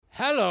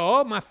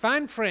Hello, my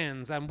fine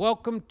friends, and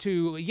welcome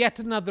to yet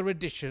another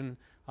edition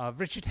of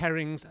Richard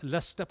Herring's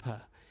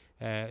RHLSTP.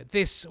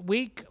 This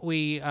week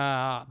we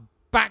are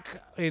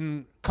back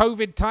in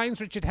COVID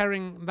times. Richard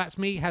Herring, that's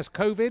me, has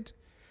COVID,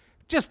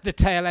 just the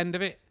tail end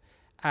of it,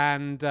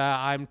 and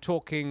I'm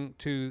talking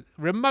to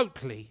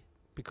remotely,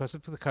 because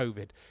of the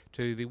COVID,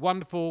 to the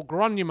wonderful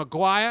Grainne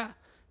Maguire,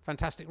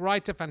 fantastic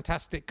writer,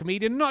 fantastic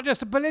comedian, not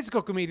just a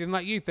political comedian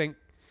like you think,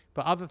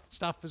 but other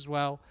stuff as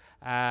well.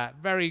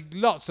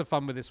 Lots of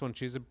fun with this one.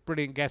 She's a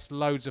brilliant guest.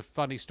 Loads of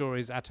funny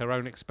stories at her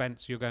own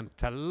expense. You're going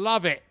to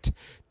love it.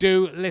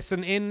 Do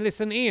listen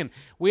in.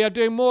 We are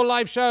doing more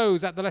live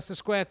shows at the Leicester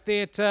Square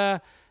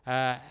Theatre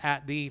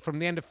from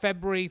the end of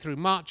February through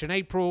March and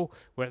April.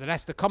 We're at the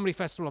Leicester Comedy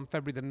Festival on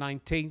February the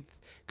 19th.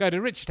 Go to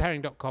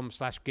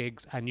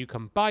richardherring.com/gigs and you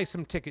can buy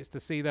some tickets to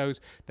see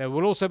those. There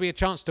will also be a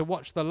chance to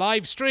watch the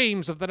live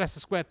streams of the Leicester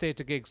Square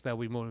Theatre gigs. There'll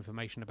be more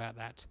information about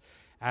that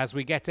as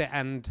we get it,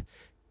 and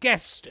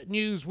guest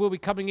news will be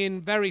coming in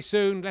very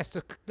soon.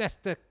 Leicester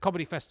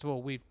Comedy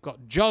Festival, we've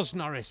got Jos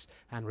Norris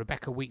and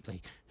Rebecca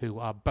Wheatley, who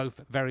are both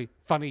very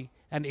funny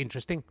and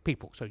interesting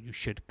people, so you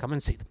should come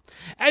and see them.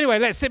 Anyway,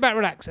 let's sit back,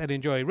 relax, and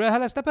enjoy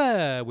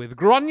RHLSTP with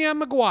Grainne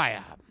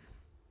Maguire.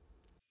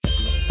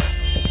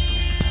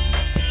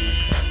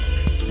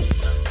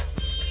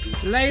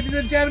 Ladies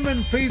and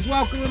gentlemen, please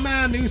welcome a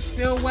man who's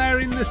still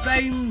wearing the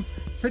same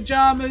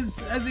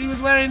pyjamas as he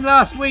was wearing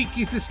last week.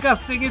 He's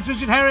disgusting. It's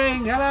Richard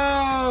Herring.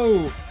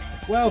 Hello.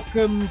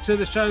 Welcome to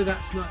the show. Is that?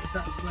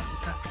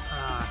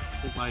 I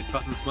think my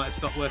buttons might have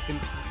stopped working.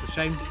 That's a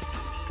shame.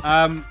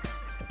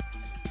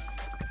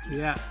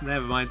 Yeah,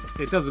 never mind.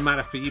 It doesn't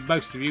matter for you,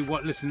 most of you,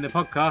 what listen to the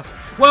podcast.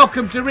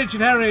 Welcome to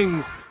Richard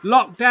Herring's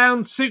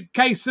Lockdown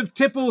Suitcase of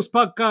Tipples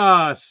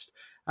podcast.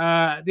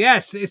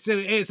 Yes, it's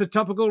a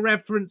topical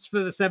reference for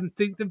the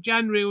 17th of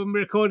January when we're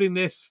recording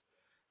this.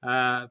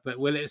 But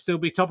will it still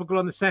be topical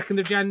on the 2nd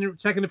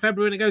of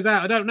February when it goes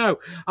out? I don't know.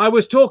 I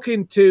was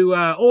talking to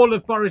all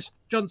of Boris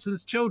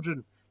Johnson's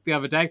children the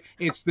other day.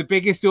 It's the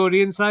biggest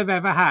audience I've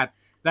ever had.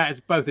 That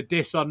is both a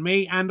diss on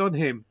me and on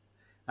him.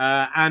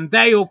 And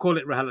they all call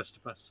it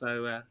RHLSTP.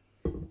 So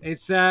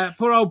it's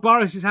poor old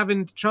Boris is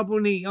having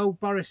trouble. Old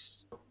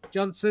Boris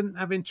Johnson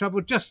having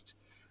trouble just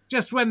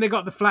when they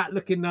got the flat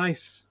looking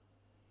nice.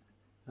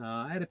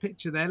 I had a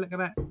picture there. Look at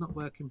that. Not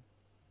working.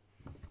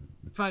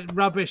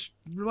 Rubbish.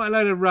 What a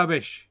load of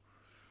rubbish.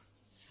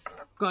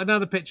 Got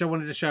another picture I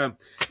wanted to show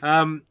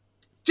him.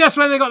 Just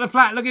when they got the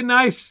flat looking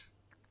nice.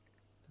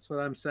 That's what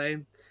I'm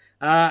saying.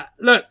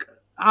 Look,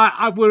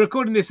 we're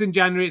recording this in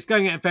January. It's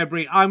going out in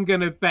February. I'm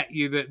going to bet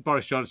you that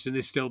Boris Johnson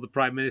is still the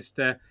Prime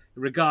Minister,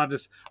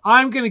 regardless.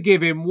 I'm going to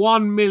give him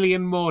 1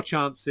 million more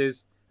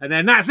chances, and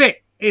then that's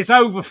it. It's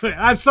over for him.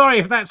 I'm sorry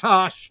if that's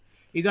harsh.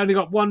 He's only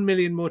got 1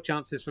 million more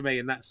chances for me,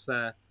 and that's...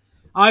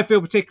 I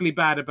feel particularly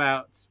bad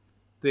about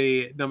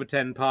the number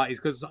 10 parties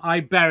because I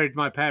buried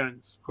my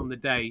parents on the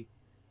day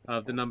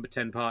of the number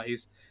 10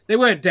 parties. They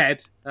weren't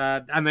dead,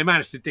 and they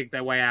managed to dig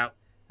their way out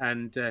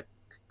and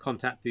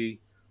contact the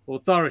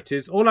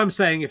authorities. All I'm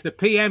saying, if the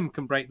PM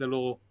can break the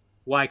law,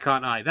 why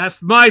can't I?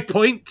 That's my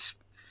point.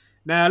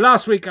 Now,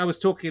 last week I was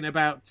talking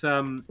about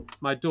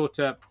my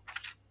daughter.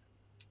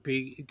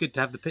 Be good to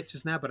have the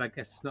pictures now, but I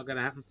guess it's not going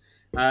to happen.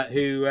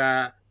 Who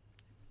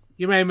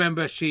you may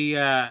remember,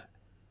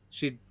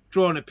 she'd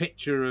drawn a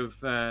picture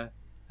of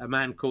a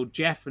man called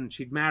Jeff, and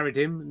she'd married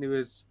him,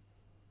 and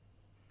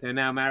they're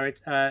now married.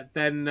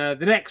 Then the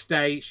next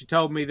day, she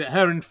told me that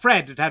her and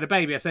Fred had a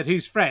baby. I said,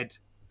 "Who's Fred?"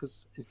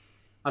 Because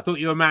I thought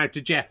you were married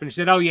to Jeff, and she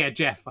said, "Oh yeah,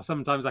 Jeff."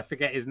 Sometimes I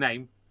forget his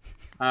name.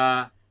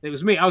 It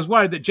was me. I was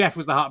worried that Jeff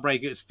was the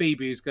heartbreaker. It was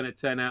Phoebe who's going to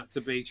turn out to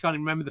be. She can't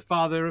even remember the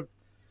father of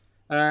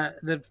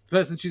the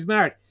person she's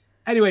married.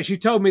 Anyway, she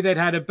told me they'd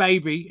had a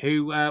baby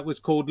who was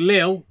called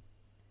Lil,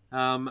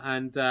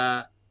 and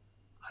the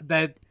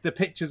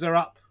pictures are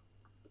up.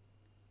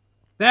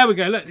 There we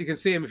go. Look, you can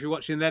see him if you're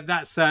watching there.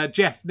 That's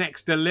Jeff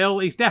next to Lil.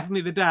 He's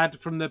definitely the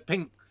dad from the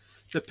pink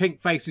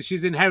faces.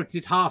 She's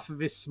inherited half of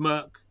his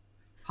smirk,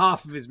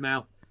 half of his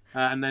mouth,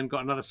 and then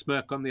got another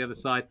smirk on the other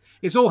side.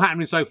 It's all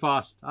happening so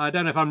fast. I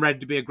don't know if I'm ready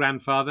to be a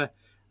grandfather.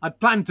 I'd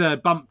planned to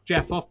bump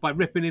Jeff off by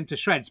ripping him to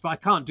shreds, but I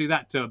can't do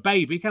that to a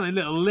baby. Can I,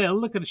 little Lil?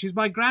 Look at her. She's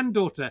my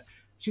granddaughter.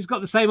 She's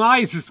got the same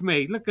eyes as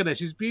me. Look at her.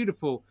 She's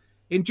beautiful.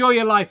 Enjoy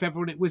your life,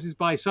 everyone. It whizzes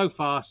by so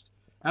fast.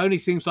 It only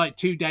seems like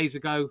 2 days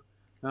ago.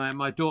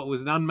 My daughter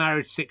was an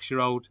unmarried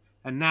 6-year-old,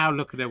 and now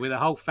look at her with a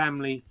whole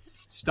family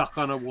stuck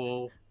on a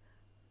wall.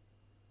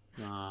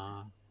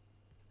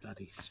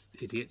 Bloody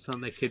idiots,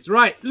 aren't they, kids?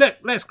 Right, look,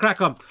 let's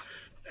crack on.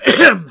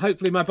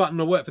 Hopefully my button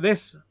will work for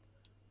this.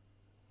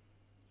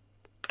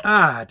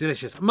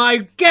 Delicious. My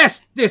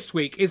guest this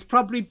week is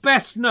probably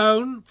best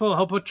known for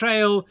her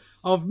portrayal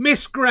of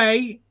Miss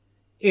Grey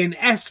in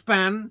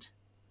S-Band.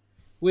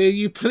 Will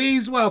you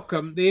please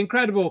welcome the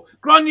incredible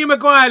Grainne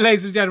Maguire,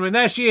 ladies and gentlemen?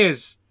 There she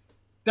is.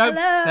 Hello.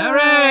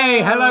 Hooray!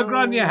 Hello,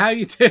 Grainne. How are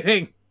you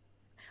doing?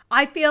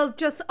 I feel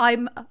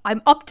I'm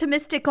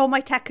optimistic. All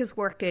my tech is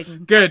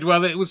working. Good.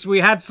 Well,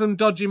 we had some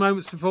dodgy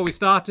moments before we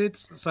started,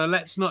 so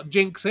let's not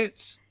jinx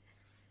it.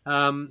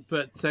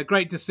 But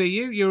great to see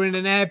you. You're in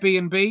an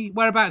Airbnb.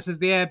 Whereabouts is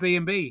the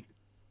Airbnb?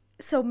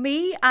 So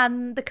me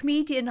and the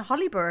comedian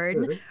Holly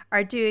Byrne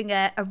are doing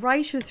a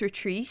writer's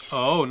retreat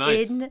Oh,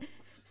 nice. in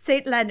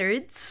St.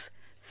 Leonard's.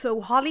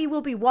 So Holly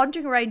will be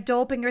wandering around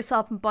daubing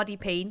herself in body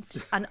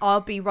paint and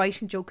I'll be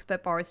writing jokes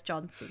about Boris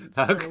Johnson.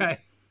 So. Okay.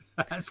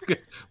 That's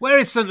good. Where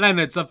is St.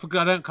 Leonard's? I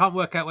forgot. Can't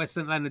work out where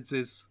St. Leonard's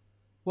is.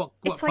 What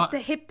it's like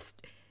it's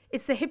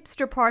the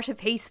hipster part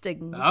of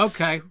Hastings.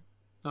 Okay.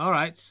 All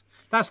right.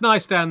 That's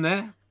nice down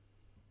there.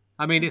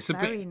 I mean, it's a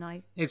very bit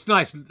nice. It's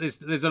nice.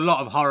 There's a lot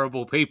of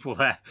horrible people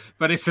there,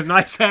 but it's a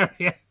nice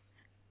area.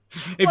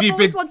 I've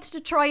always wanted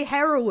to try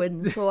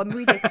heroin, so I'm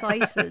really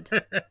excited.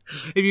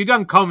 If you've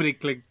done comedy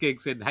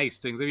gigs in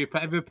Hastings, have you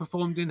ever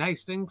performed in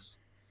Hastings?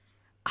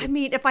 I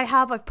mean, if I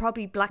have, I've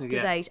probably blacked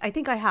it out. I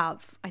think I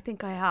have.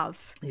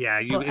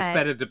 Yeah, it's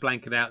better to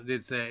blank it out.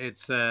 It's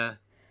not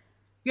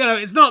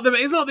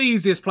the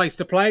easiest place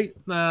to play,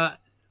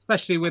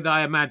 especially with,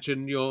 I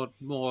imagine, your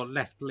more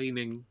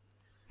left-leaning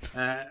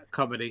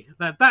comedy.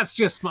 That's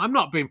just, I'm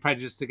not being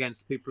prejudiced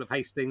against the people of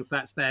Hastings.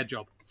 That's their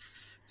job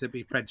to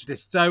be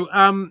prejudiced. So,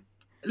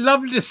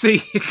 lovely to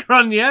see you,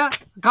 Grainne. I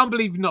can't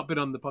believe you've not been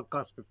on the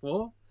podcast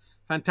before.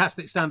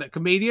 Fantastic stand-up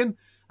comedian,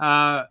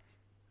 podcaster,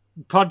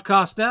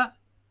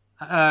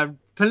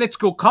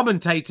 political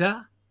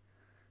commentator,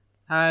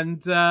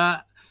 and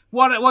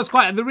what it was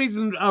quite the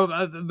reason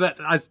that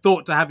I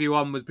thought to have you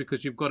on was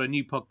because you've got a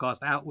new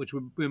podcast out, which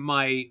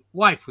my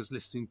wife was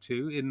listening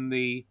to in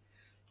the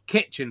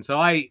kitchen, so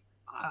I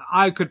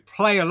could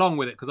play along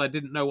with it because I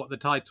didn't know what the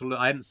title.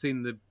 I hadn't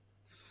seen the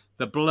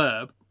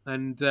blurb,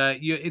 and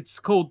it's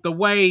called The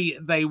Way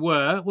They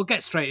Were. We'll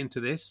get straight into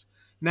this.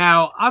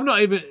 Now, I'm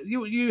not even.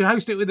 You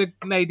host it with a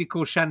lady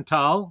called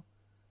Chantal,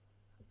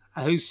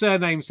 whose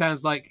surname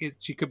sounds like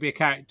she could be a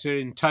character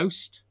in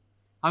Toast.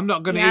 I'm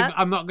not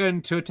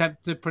going to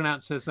attempt to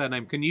pronounce her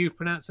surname. Can you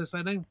pronounce her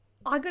surname?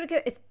 I'm going to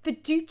go. It's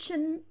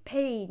Fiducian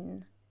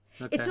Payne.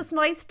 Okay. It's just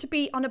nice to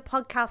be on a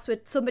podcast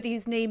with somebody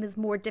whose name is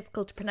more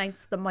difficult to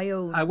pronounce than my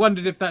own. I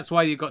wondered if that's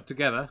why you got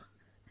together.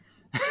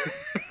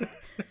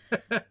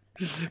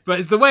 But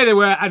it's The Way They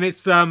Were, and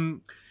it's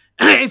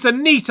a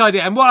neat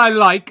idea. And what I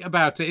like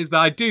about it is that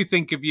I do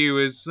think of you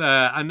as,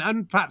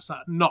 and perhaps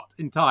not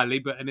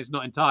entirely, and it's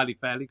not entirely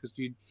fairly because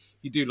you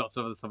do lots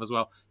of other stuff as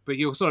well. But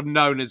you're sort of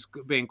known as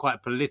being quite a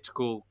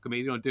political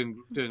comedian, or doing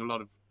a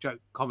lot of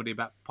comedy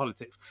about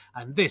politics.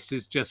 And this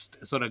is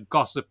just sort of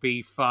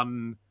gossipy,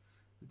 fun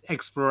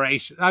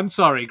exploration. I'm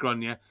sorry,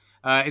 Grainne.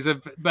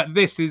 But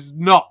this is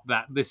not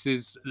that. This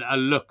is a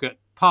look at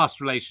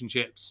past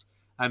relationships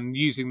and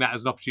using that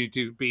as an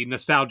opportunity to be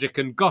nostalgic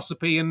and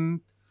gossipy and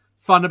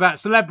fun about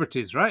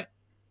celebrities, right?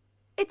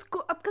 It's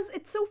good because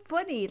it's so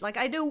funny. Like,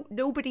 I know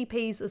nobody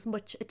pays as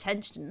much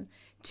attention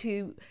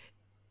to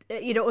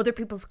other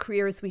people's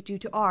careers we do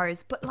to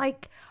ours, but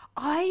like,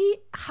 I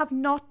have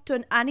not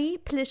done any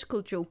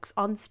political jokes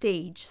on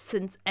stage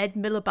since Ed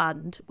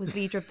Miliband was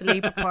leader of the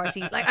Labour Party.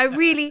 Like, I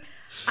hate it.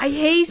 I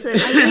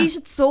hate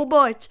it so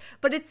much.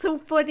 But it's so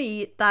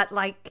funny that,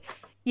 like,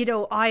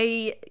 I'm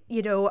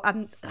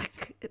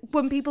like,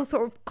 when people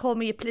sort of call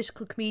me a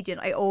political comedian,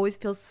 I always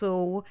feel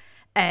so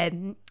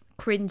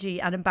cringy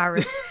and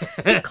embarrassed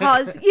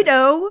because,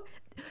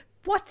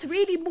 what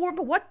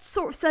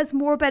sort of says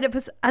more about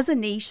us as a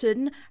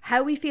nation,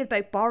 how we feel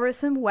about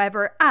Boris and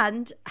whoever,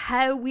 and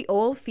how we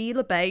all feel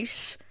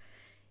about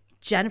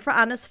Jennifer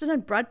Aniston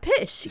and Brad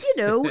Pitt.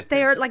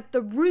 They are like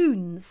the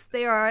runes.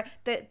 They are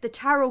the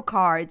tarot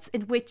cards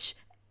in which,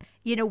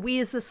 we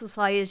as a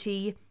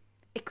society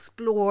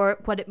explore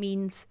what it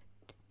means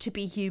to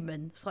be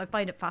human. So I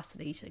find it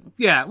fascinating.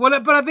 Yeah, well,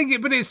 but I think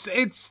it's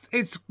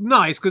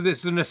nice because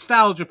it's a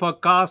nostalgia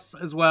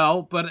podcast as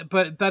well.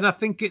 But then I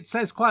think it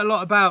says quite a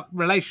lot about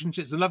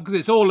relationships and love, because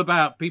it's all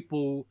about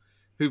people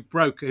who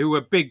were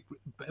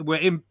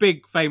in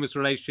big famous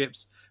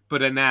relationships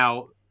but are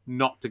now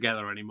not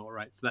together anymore,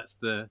 right? So that's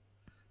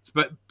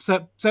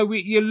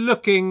you're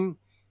looking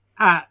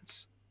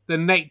at the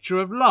nature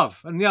of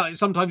love, and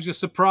sometimes you're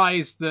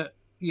surprised that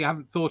you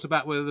haven't thought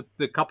about whether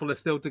the couple are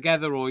still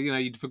together, or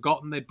you'd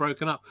forgotten they'd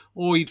broken up,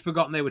 or you'd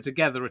forgotten they were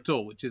together at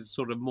all, which is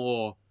sort of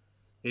more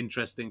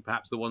interesting,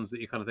 perhaps, the ones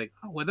that you kind of think,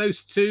 oh, were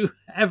those two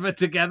ever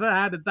together?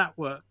 How did that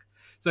work?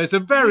 So it's a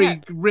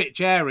very rich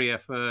area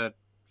for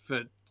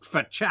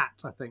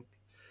chat, I think.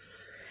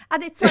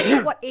 And it's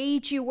like what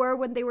age you were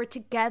when they were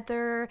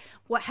together,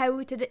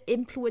 how did it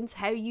influence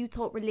how you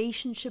thought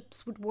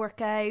relationships would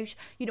work out,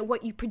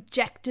 what you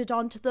projected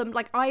onto them.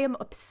 Like, I am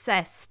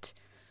obsessed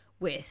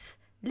with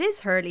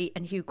Liz Hurley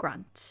and Hugh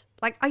Grant.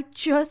 Like,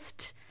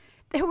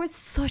 they were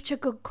such a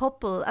good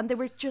couple, and they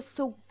were just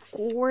so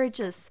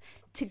gorgeous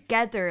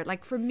together.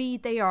 Like, for me,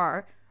 they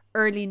are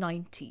early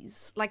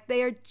 90s. Like,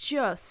 they are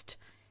just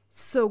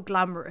so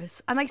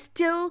glamorous, and I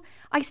still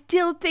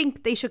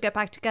think they should get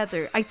back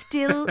together.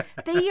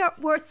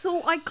 Were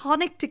so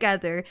iconic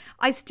together.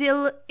 I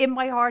still, in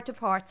my heart of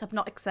hearts, have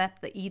not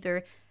accepted that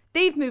either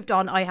they've moved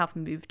on, I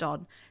haven't moved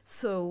on.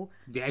 So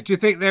yeah, do you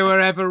think they were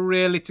ever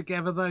really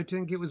together though? Do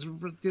you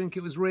think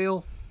it was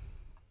real?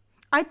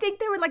 I think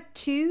they were like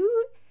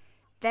two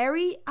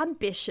very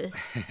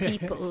ambitious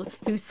people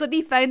who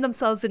suddenly found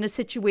themselves in a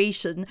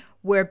situation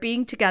where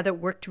being together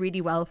worked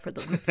really well for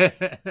them.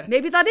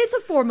 Maybe that is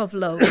a form of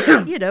love,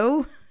 you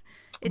know.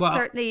 It's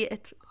certainly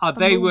it's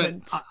they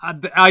moment.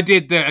 I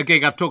did a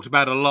gig I've talked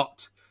about a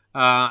lot,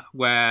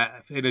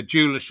 where in a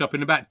jeweler shop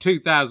in about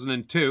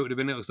 2002. It would have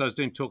been because I was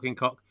doing Talking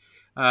Cock,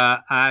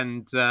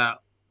 and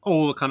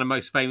all the kind of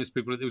most famous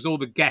people. It was all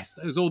the guests.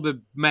 It was all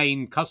the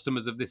main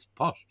customers of this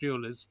posh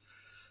jewelers,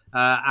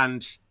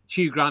 and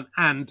Hugh Grant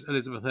and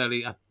Elizabeth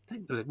Hurley. I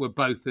think were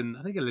both in.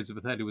 I think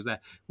Elizabeth Hurley was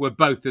there. Were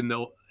both in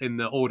the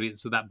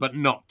audience of that, but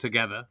not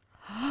together.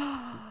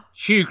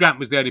 Hugh Grant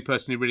was the only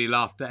person who really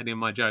laughed at any of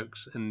my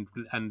jokes, and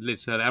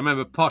Liz Hurley. I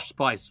remember Posh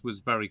Spice was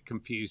very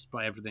confused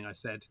by everything I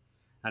said,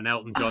 and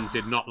Elton John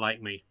did not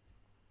like me.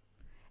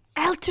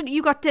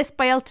 You got dissed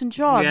by Elton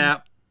John? Yeah.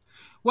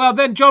 Well,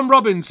 then John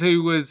Robbins,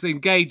 who was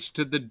engaged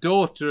to the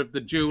daughter of the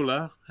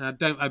jeweller,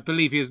 I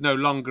believe he is no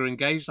longer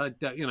engaged.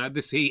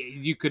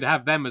 You could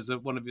have them as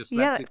one of your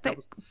selected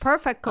couples.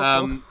 Perfect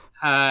couple.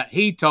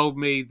 He told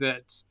me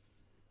that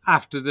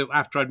after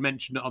I'd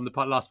mentioned it on the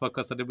last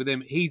podcast I did with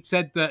him, he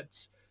said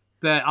that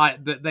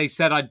they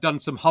said I'd done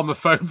some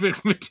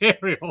homophobic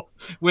material,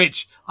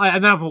 which I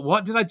thought,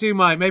 what did I do?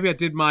 Maybe I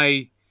did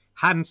my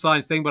hand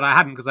signs thing, but I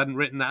hadn't because I hadn't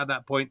written that at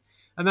that point.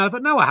 And then I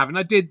thought, no, I haven't.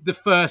 I did the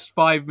first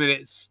 5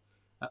 minutes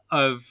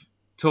of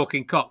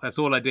Talking Cock. That's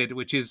all I did,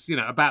 which is,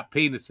 about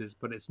penises,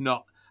 but it's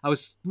not. I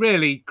was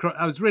really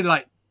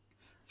like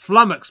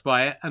flummoxed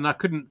by it, and I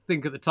couldn't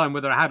think at the time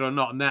whether I had or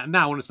not. And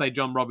now I want to say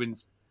John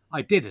Robbins,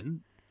 I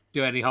didn't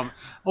do any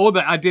or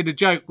that I did a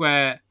joke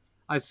where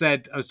I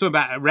said, I was talking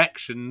about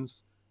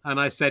erections, and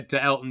I said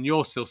to Elton,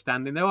 "You're still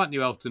standing there, aren't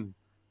you, Elton?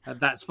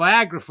 That's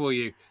Viagra for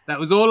you." That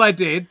was all I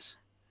did,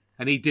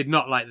 and he did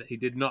not like that. He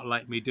did not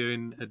like me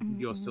doing a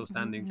 "You're still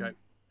standing" joke,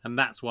 and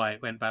that's why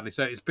it went badly.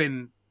 So it's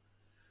been.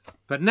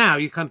 But now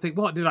you kind of think,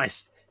 what did I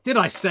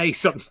say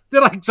something?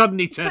 Did I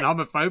suddenly turn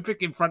homophobic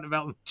in front of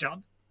Elton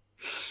John?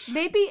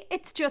 Maybe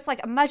it's just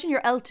like, imagine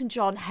you're Elton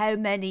John, how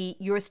many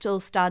 "You're Still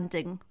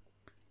Standing"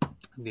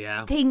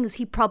 things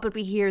he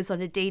probably hears on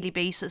a daily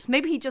basis.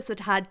 Maybe he just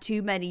had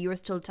too many "You're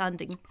Still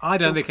Standing." I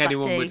don't think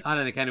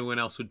anyone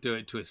else would do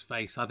it to his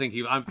face. I think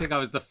I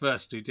was the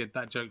first who did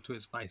that joke to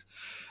his face.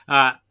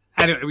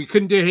 Anyway, we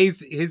couldn't do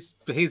his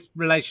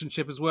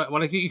relationship as well.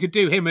 Well, you could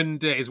do him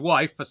and his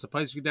wife. I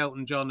suppose you could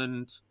Elton John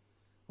and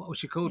what was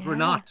she called,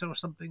 Renata or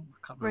something?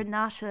 I can't remember.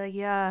 Renata,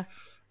 yeah.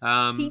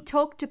 He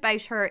talked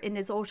about her in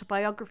his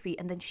autobiography,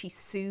 and then she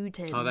sued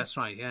him. Oh, that's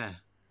right, yeah.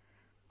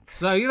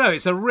 So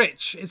it's a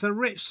rich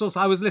source.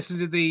 I was listening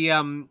to the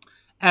Ellen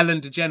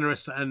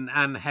DeGeneres and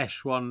Anne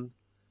Hesh one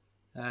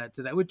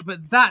today,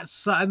 but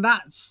that's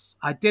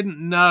I didn't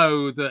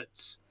know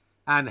that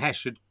Anne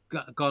Hesh had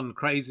gone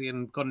crazy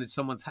and gone into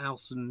someone's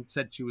house and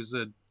said she was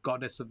a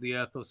goddess of the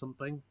earth or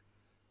something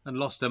and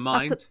lost her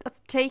mind. That's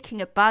taking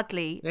it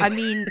badly. I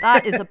mean,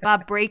 that is a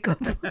bad breakup.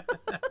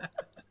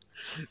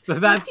 So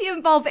that's... Once you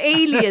involve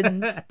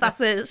aliens, that's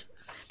it.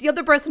 The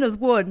other person has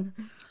won.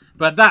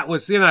 But that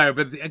was,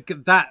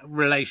 that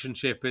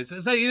relationship is...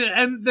 So,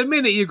 and the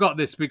minute you got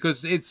this,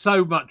 because it's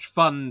so much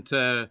fun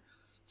to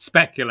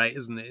speculate,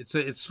 isn't it?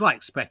 It's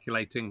like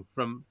speculating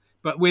from...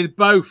 But with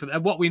both,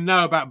 and what we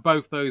know about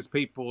both those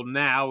people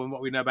now and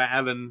what we know about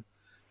Ellen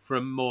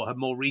from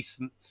more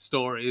recent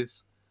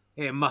stories,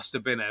 it must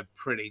have been a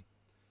pretty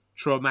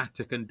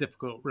traumatic and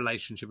difficult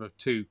relationship of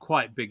two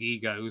quite big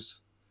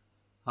egos,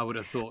 I would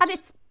have thought. And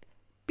it's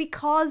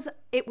because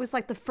it was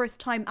like the first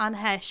time Anne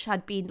Hesh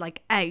had been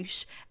like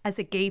out as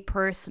a gay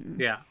person.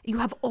 Yeah. You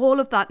have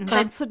all of that, and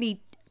then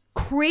suddenly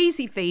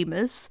crazy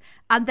famous,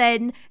 and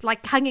then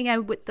like hanging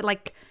out with the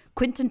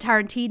Quentin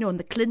Tarantino and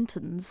the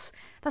Clintons.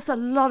 That's a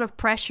lot of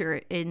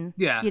pressure in,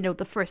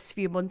 the first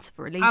few months of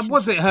a relationship. And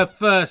was it her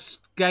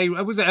first gay?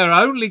 Was it her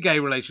only gay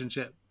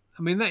relationship?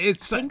 I mean, I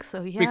think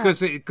so. Yeah.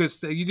 Because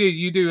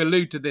you do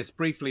allude to this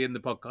briefly in the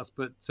podcast,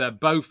 but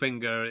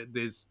Bowfinger,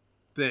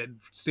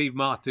 Steve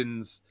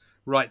Martin's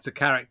writes a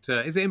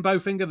character. Is it in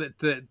Bowfinger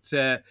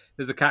that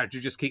there's a character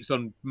who just keeps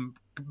on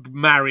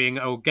marrying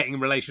or getting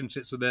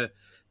relationships with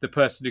the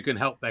person who can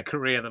help their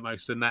career the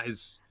most, and that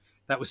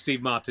was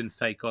Steve Martin's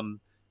take on.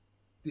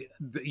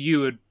 You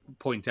would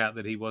point out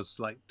that he was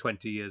like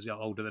 20 years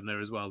older than her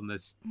as well, and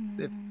there's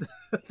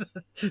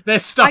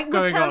stuff going on.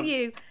 I will tell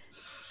you,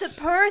 the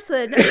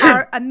person,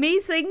 our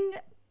amazing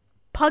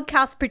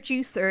podcast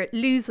producer,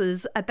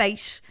 loses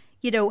about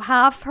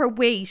half her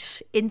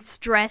weight in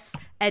stress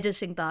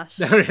editing that.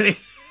 No, really?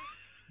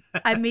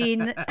 I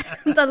mean,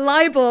 the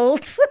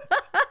libels.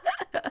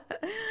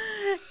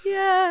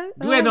 Yeah.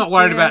 We're not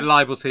worried about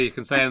libels here. You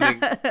can say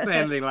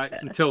anything like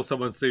until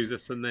someone sues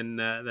us, and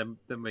then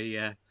we.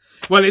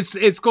 Well,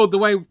 it's called the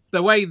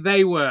way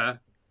they were,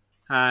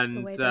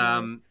 and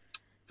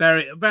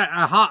very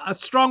a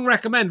strong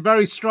recommend.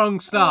 Very strong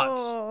start.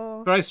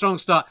 Oh. Very strong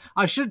start.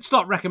 I should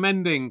stop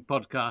recommending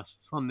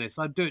podcasts on this.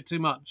 I do it too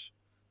much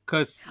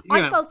because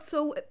I felt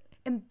so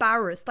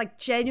embarrassed. Like,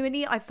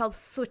 genuinely, I felt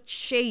such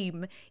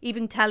shame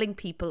even telling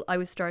people I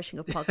was starting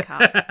a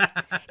podcast.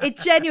 It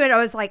genuine. I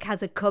was like,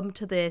 has it come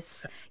to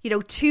this?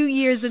 2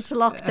 years into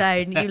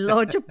lockdown, you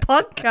launch a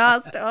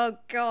podcast. Oh,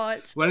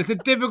 God. Well, it's a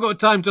difficult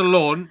time to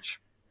launch,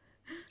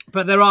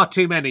 but there are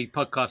too many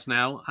podcasts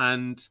now.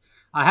 And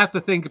I have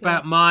to think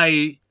about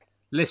my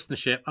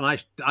listenership.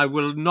 And I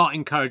will not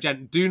encourage,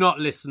 and do not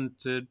listen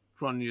to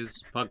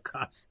Grainne's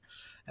podcast.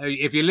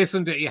 If you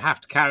listen to it, you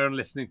have to carry on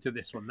listening to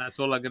this one. That's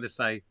all I'm going to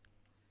say.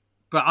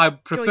 But I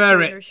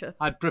prefer it.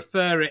 I'd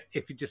prefer it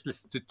if you just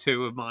listen to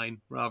 2 of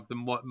mine rather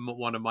than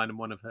one of mine and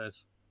one of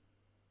hers.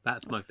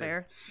 That's my thing.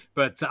 Fair.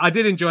 But I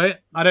did enjoy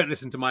it. I don't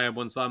listen to my own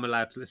one, so I'm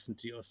allowed to listen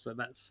to yours. So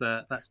that's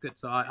good.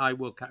 So I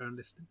will carry on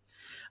listening.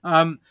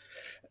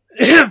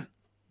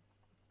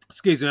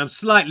 Excuse me, I'm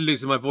slightly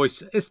losing my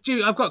voice. It's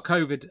due. I've got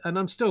COVID, and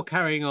I'm still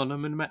carrying on.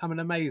 I'm an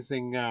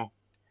amazing.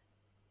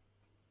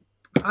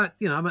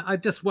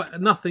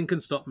 Nothing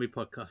can stop me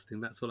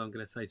podcasting. That's all I'm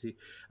going to say to you.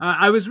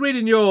 I was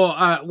reading your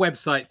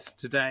website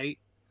today,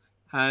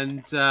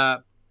 and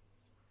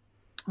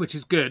which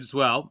is good as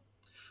well.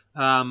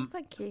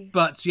 Thank you.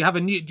 But you have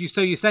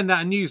so you send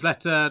out a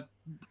newsletter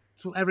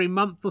every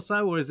month or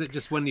so, or is it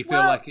just when you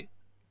feel like it?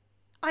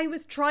 I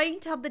was trying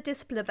to have the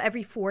discipline of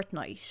every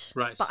fortnight,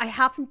 right? But I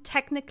haven't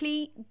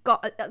technically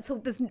got.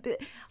 So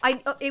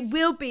it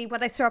will be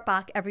when I start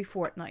back every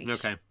fortnight.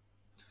 Okay.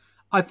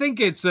 I think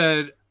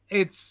they're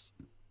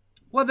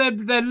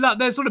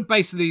sort of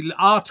basically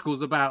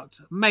articles about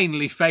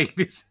mainly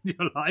failures in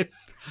your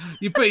life.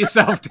 You put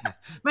yourself down,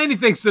 mainly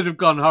things that have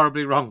gone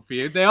horribly wrong for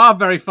you. They are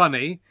very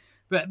funny,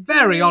 but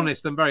very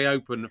honest and very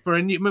open.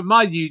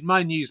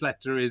 My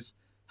newsletter is,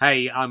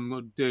 hey,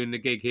 I'm doing a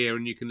gig here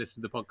and you can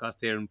listen to the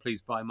podcast here and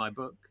please buy my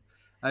book.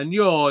 And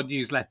your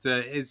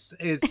newsletter is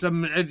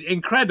some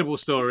incredible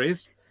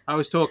stories. I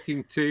was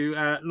talking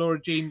to Laura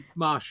Jean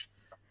Marsh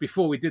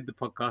before we did the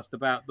podcast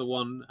about the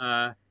one,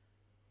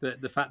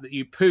 the fact that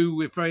you poo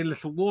with very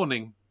little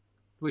warning,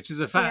 which is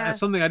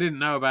something I didn't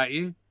know about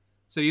you.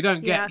 So you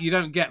don't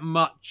get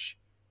much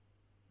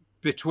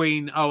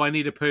between I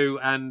need a poo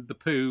and the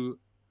poo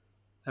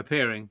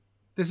appearing.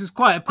 This is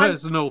quite a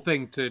personal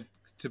thing to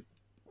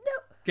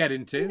get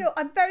into.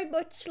 I'm very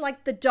much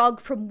like the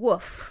dog from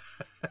Woof,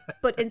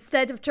 but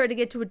instead of turning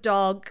into a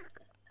dog,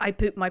 I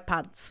poop my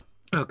pants.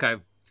 Okay.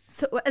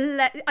 So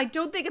I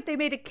don't think if they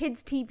made a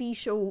kids' TV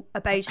show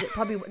about it, it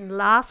probably wouldn't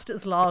last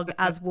as long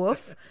as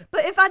Woof.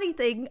 But if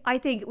anything, I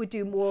think it would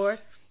do more,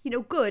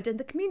 good in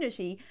the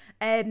community.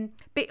 But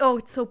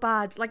it's so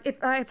bad. Like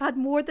if I've had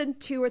more than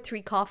 2 or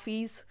 3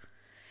 coffees,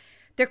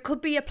 there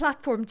could be a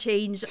platform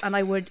change, and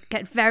I would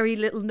get very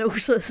little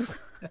notice.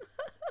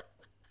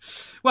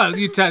 Well,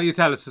 you tell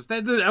us.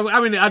 I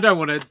mean, I don't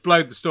want to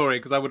blow the story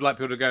because I would like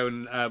people to go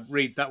and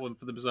read that one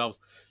for themselves.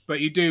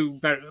 But you do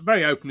very,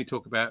 very openly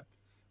talk about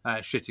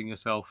shitting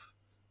yourself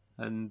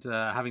and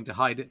having to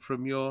hide it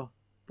from your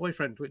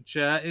boyfriend, which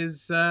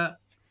is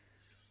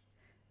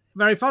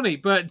very funny.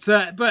 But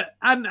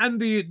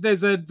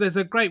there's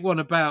a great one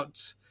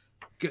about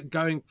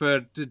going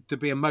to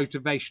be a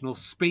motivational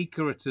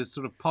speaker at a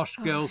sort of posh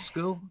girls'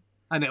 school,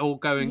 and it all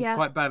going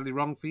quite badly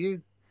wrong for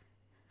you.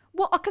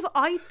 Well, because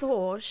I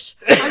thought,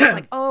 I was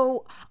like,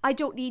 I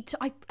don't need to,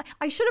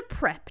 I should have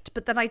prepped,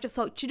 but then I just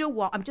thought, do you know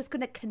what, I'm just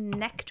going to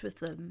connect with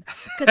them,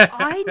 because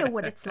I know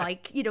what it's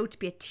like, to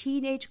be a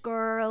teenage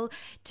girl,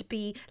 to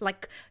be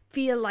like,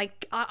 feel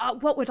like,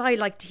 what would I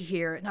like to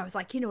hear? And I was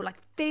like, like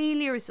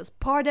failure is just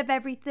part of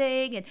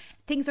everything, and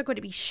things are going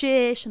to be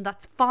shit, and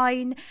that's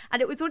fine.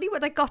 And it was only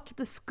when I got to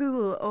the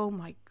school, oh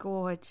my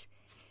God,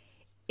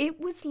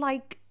 it was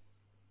like,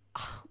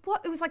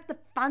 it was like the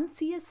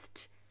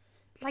fanciest,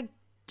 like,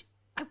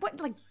 I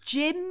went like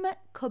gym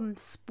come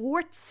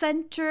sports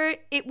center.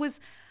 It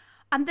was,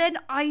 and then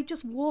I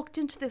just walked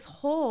into this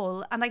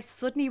hall and I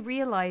suddenly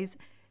realized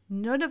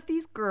none of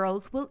these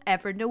girls will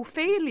ever know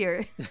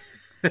failure.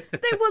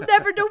 They will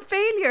never know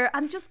failure.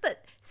 And just the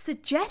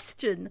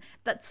suggestion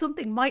that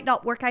something might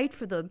not work out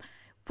for them.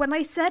 When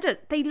I said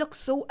it, they looked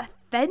so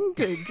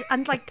offended,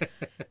 and like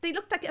they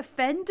looked like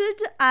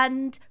offended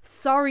and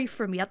sorry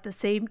for me at the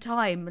same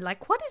time.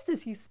 Like, what is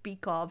this you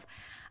speak of?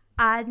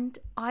 And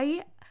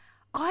I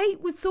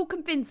was so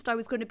convinced I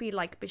was going to be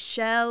like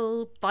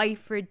Michelle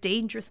Pfeiffer,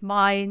 Dangerous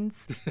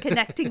Minds,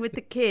 connecting with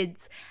the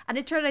kids. And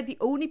it turned out the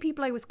only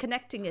people I was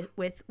connecting it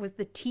with was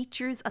the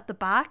teachers at the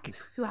back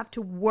who have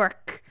to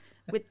work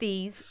with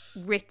these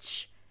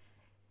rich,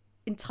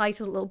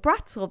 entitled little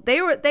brats. So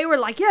they were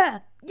like,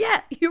 yeah,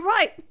 you're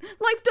right.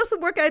 Life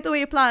doesn't work out the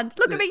way you planned.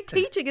 Look at me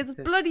teaching. It's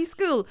bloody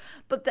school.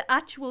 But the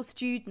actual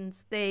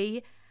students,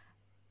 they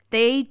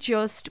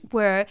just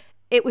were,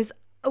 it was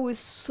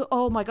so,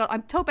 oh my God,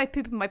 I'm talking about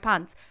pooping my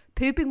pants.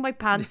 Pooping my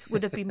pants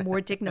would have been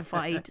more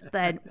dignified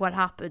than what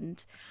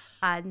happened.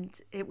 And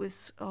it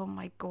was, oh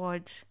my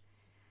God.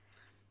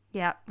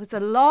 Yeah, it was a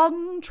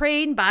long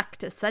train back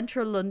to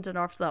central London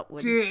after that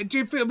one. Do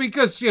you feel,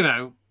 because,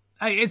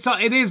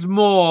 it is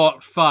more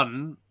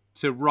fun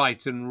to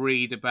write and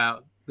read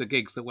about the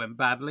gigs that went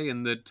badly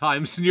and the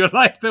times in your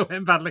life that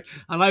went badly.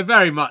 And I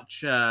very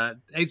much,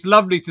 it's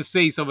lovely to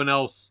see someone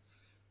else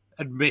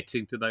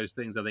admitting to those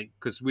things, I think,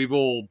 because we've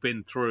all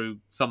been through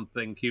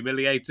something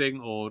humiliating,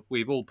 or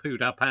we've all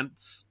pooed our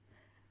pants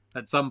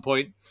at some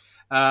point.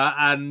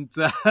 And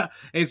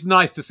it's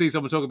nice to see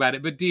someone talk about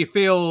it. But do you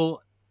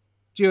feel,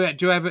 do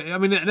you ever, I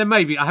mean, there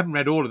may be, I haven't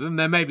read all of them,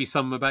 there may be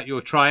some about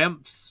your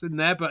triumphs in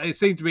there, but it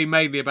seemed to be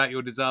mainly about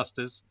your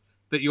disasters,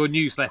 that your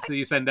newsletter that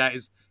you send out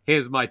is,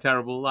 here's my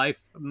terrible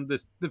life, and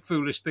the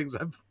foolish things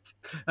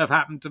have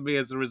happened to me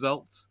as a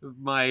result of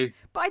my...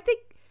 But I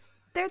think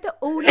they're the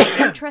only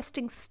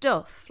interesting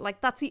stuff.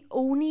 Like, that's the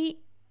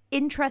only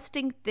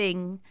interesting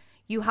thing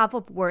you have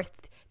of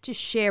worth to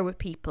share with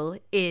people,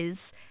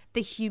 is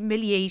the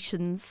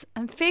humiliations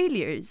and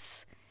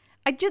failures.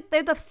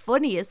 They're the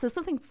funniest. There's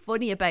something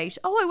funny about,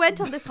 oh, I went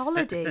on this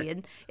holiday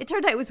and it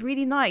turned out it was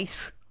really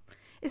nice.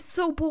 It's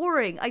so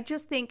boring. I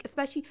just think,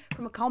 especially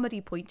from a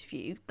comedy point of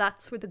view,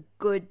 that's where the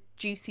good,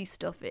 juicy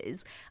stuff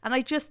is. And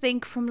I just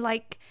think from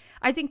like,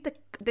 I think that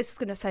this is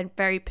going to sound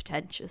very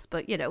pretentious,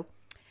 but you know,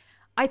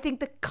 I think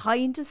the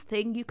kindest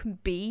thing you can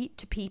be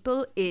to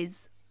people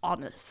is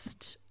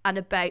honest and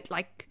about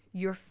like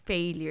your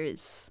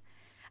failures.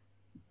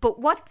 But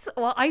what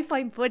I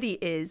find funny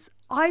is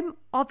I'm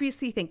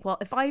obviously think, well,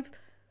 if I've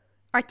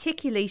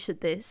articulated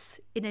this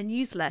in a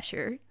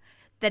newsletter,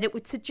 then it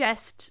would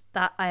suggest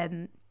that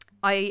I'm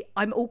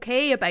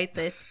okay about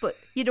this. But,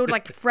 you know,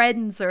 like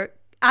friends or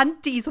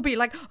aunties will be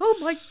like, oh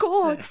my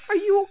God, are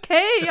you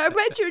okay? I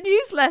read your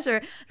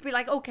newsletter. I'd be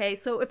like, okay,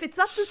 so if it's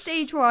at the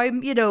stage where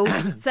I'm, you know,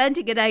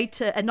 sending it out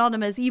to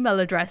anonymous email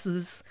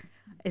addresses,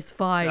 it's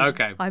fine.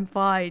 Okay. I'm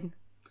fine.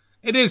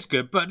 It is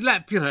good, but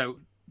let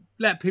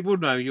people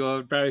know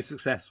you're very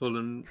successful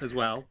and as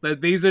well.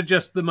 These are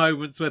just the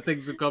moments where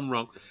things have gone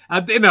wrong.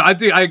 And, you know,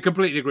 I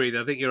completely agree.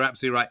 I think you're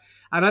absolutely right.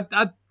 And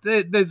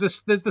there's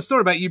the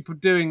story about you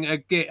doing a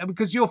gig,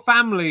 because your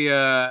family,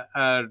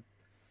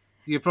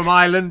 you're from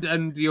Ireland,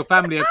 and your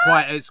family are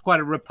it's quite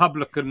a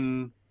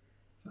Republican.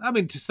 I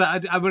mean,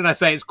 when I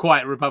say it's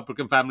quite a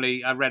Republican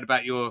family, I read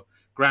about your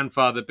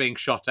grandfather being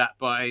shot at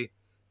by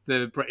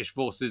the British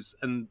forces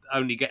and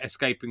only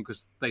escaping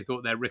because they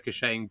thought their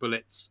ricocheting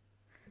bullets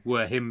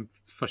were him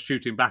for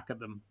shooting back at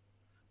them.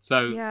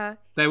 So yeah,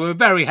 they were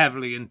very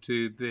heavily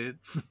into the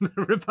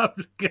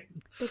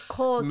Republican. The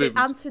cause. They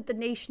answered the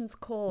nation's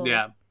call.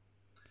 Yeah.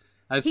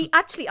 He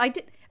actually, I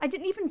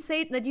didn't even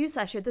say it in the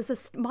newsletter.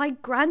 My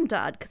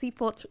granddad, because he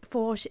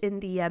fought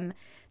in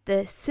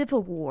the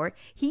Civil War.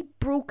 He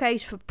broke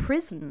out of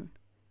prison.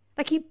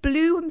 Like, he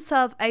blew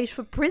himself out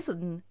of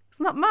prison.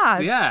 Isn't that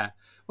mad? Yeah.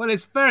 Well,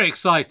 it's very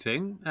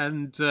exciting,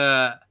 and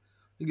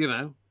you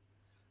know,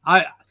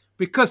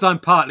 because I'm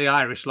partly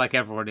Irish, like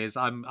everyone is.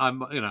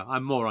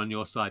 I'm more on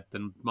your side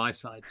than my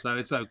side, so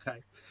it's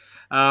okay.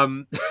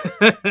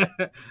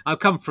 I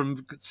come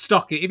from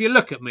stocky. If you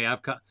look at me, I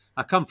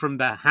come from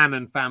the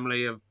Hannon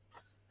family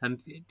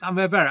and I'm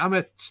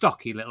a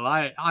stocky little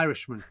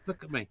Irishman.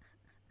 Look at me.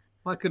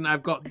 Why couldn't I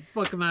have got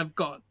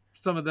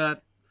some of the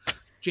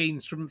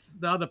genes from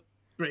the other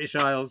British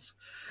Isles?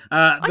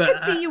 I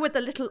could see you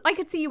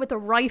with a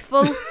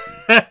rifle.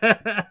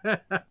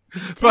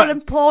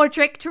 Telling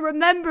Padraig to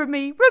remember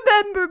me.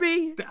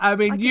 I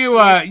mean,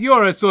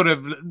 you're a sort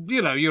of,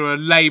 you know, you're a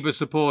Labour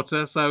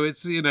supporter, so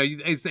it's, you know,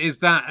 is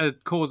that a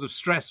cause of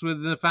stress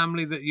within the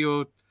family that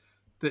your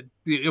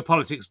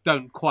politics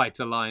don't quite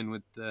align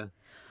with the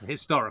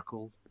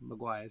historical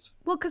Maguires?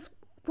 Well, because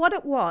what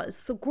it was,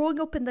 so growing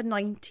up in the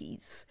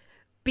 90s,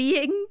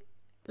 being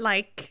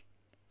like,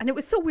 and it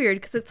was so weird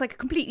because it's like a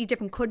completely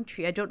different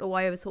country. I don't know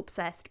why I was so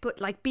obsessed, but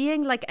like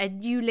being like a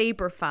New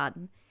Labour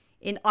fan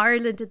in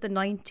Ireland in the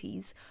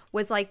 90s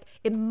was like,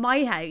 in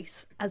my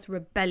house, as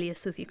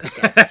rebellious as you could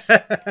get.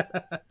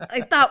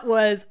 Like, that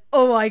was,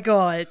 oh my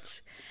God.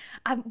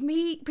 And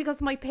me,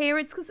 because my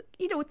parents, because,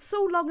 you know, it's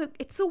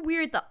so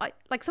weird that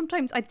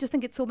sometimes I just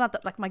think it's so mad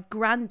that like my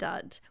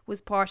granddad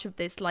was part of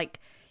this, like,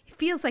 it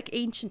feels like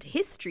ancient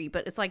history,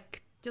 but it's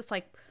like, just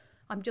like,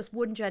 I'm just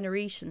one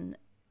generation,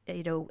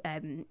 you know,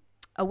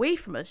 away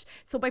from it.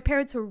 So my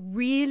parents were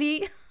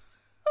really...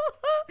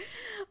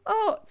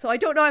 so I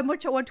don't know how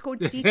much I want to go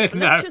into detail, but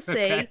let's just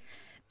say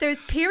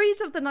there's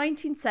periods of the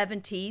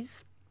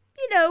 1970s,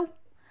 you know,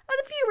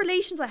 and a few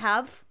relations I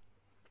have,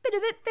 bit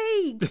of it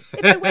vague.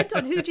 If I went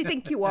on Who Do You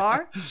Think You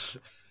Are,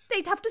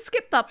 they'd have to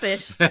skip that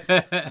bit.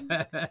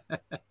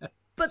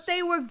 But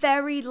they were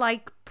very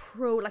like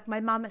pro, like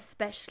my mum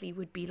especially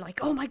would be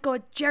like, oh my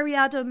God, Gerry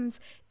Adams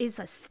is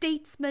a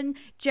statesman.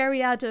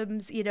 Gerry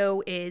Adams, you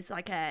know, is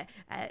like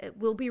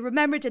will be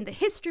remembered in the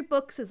history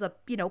books as a,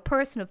 you know,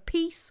 person of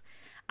peace.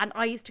 And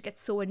I used to get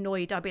so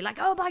annoyed. I'd be like,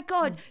 oh my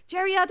God,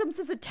 Gerry Adams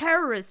is a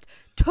terrorist.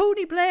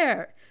 Tony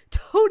Blair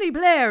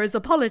is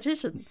a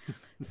politician.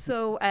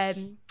 So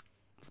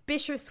it's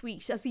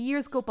bittersweet. As the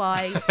years go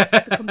by,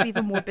 it becomes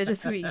even more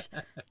bittersweet.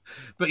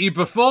 But you've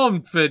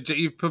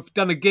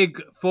done a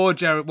gig for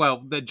Gerry,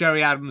 well, that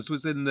Gerry Adams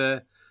was in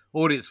the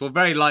audience for,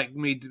 very like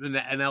me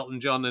and Elton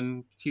John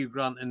and Hugh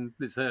Grant and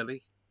Liz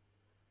Hurley.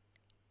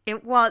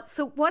 It was.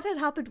 So what had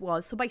happened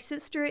was, so my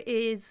sister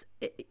is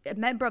a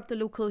member of the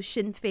local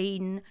Sinn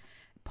Féin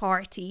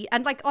party,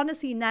 and like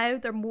honestly now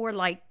they're more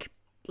like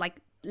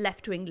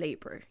left-wing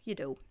Labour. You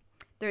know,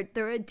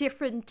 they're a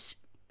different.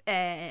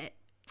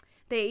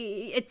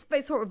 It's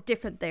sort of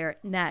different there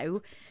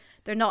now.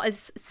 They're not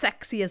as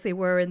sexy as they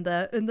were in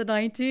the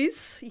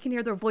 90s. You can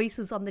hear their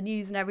voices on the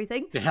news and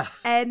everything. Yeah.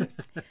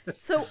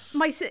 So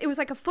it was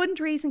like a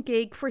fundraising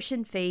gig for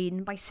Sinn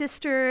Féin. My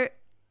sister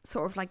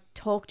sort of like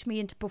talked me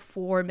into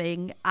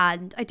performing,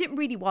 and I didn't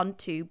really want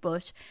to,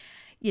 but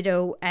you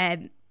know,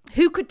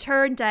 who could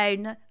turn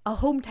down a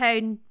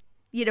hometown,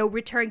 you know,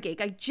 return gig?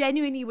 I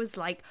genuinely was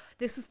like,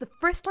 this was the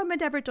first time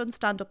I'd ever done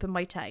stand-up in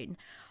my town.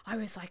 I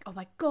was like, oh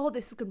my God,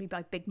 this is going to be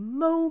my big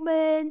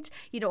moment.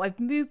 You know, I've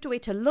moved away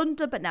to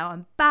London, but now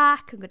I'm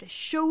back. I'm going to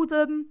show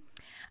them.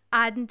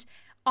 And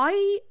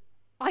I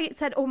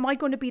said, oh, am I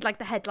going to be like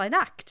the headline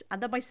act?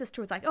 And then my sister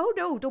was like, oh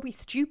no, don't be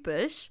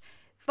stupid.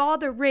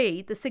 Father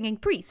Ray, the singing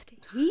priest,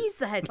 he's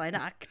the headline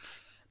act,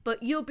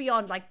 but you'll be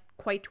on like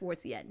quite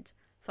towards the end.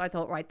 So I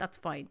thought, right, that's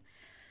fine.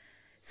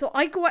 So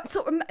I go out,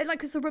 so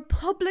like it's a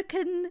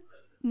Republican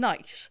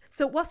night.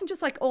 So it wasn't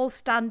just like all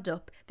stand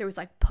up. There was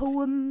like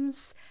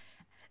poems.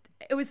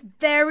 It was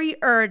very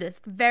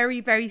earnest, very,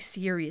 very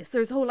serious. There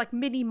was a whole like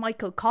mini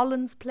Michael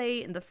Collins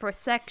play in the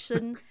first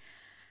section.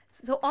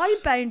 So I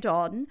bound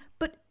on,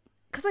 but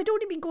because I'd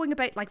only been going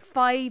about like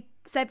 5-7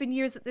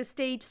 years at this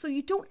stage, so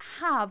you don't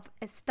have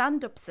a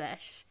stand-up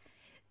set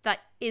that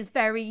is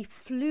very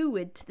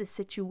fluid to the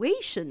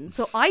situation.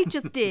 So I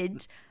just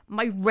did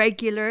my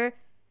regular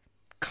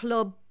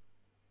Club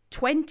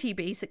 20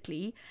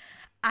 basically,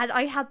 and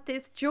I had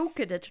this joke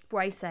in it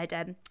where I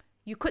said,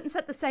 you couldn't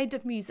set the sound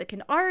of music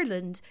in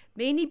Ireland,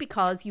 mainly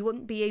because you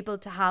wouldn't be able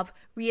to have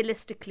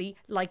realistically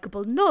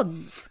likeable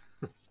nuns.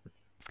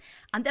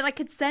 And then I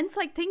could sense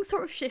like things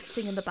sort of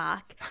shifting in the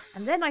back.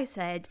 And then I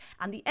said,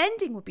 and the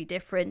ending would be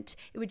different.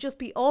 It would just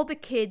be all the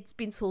kids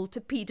being sold to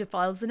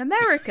paedophiles in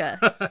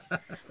America.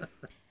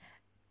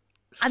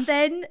 And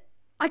then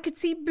I could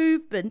see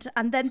movement.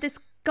 And then this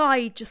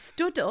guy just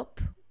stood up,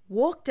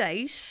 walked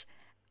out.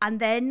 And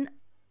then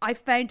I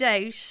found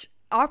out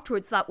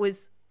afterwards that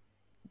was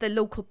the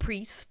local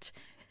priest.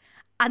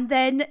 And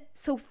then,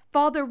 so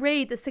Father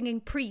Ray, the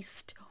singing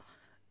priest,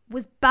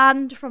 was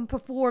banned from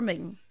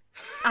performing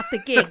at the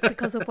gig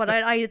because of what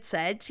I had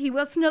said. He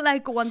wasn't allowed to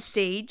go on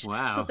stage.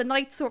 Wow. So the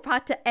night sort of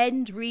had to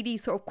end really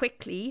sort of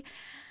quickly.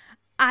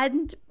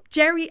 And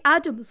Jerry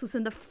Adams was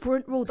in the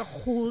front row the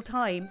whole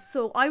time.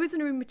 So I was in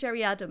a room with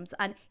Jerry Adams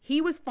and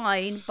he was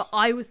fine, but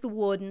I was the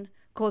one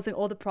causing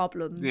all the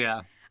problems.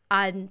 Yeah.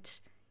 And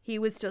he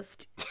was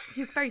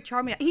very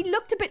charming. He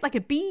looked a bit like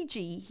a Bee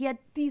Gee. He had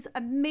these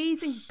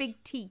amazing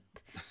big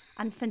teeth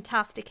and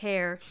fantastic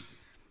hair.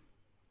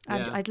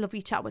 And Yeah. I'd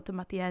lovely chat with him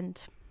at the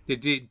end.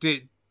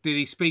 Did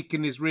he speak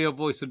in his real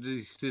voice, or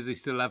does he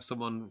still have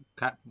someone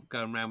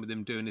going around with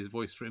him doing his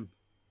voice for him?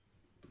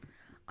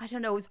 I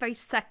don't know. It was very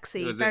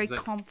sexy, very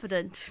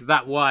confident. Is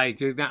that why?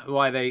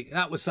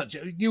 That was such.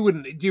 You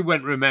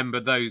wouldn't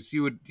remember those.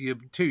 You're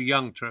too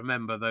young to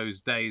remember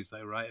those days,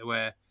 though, right?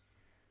 Where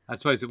I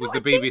suppose it was the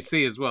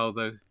BBC as well,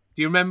 though.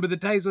 Do you remember the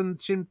days when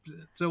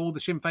all the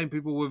Sinn Féin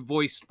people were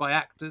voiced by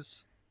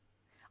actors?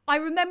 I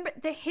remember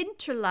the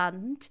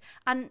hinterland,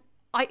 and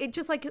it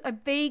just like a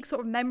vague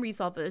sort of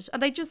memories of it.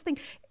 And I just think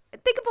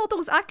of all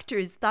those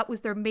actors, that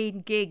was their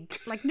main gig.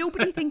 Like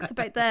nobody thinks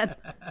about them.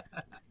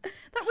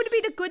 That would have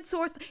been a good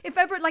source. If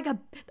ever like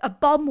a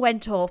bomb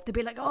went off, they'd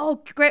be like,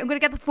 oh great, I'm going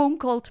to get the phone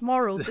call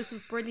tomorrow. This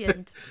is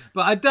brilliant.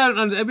 But I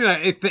don't,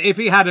 if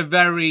he had a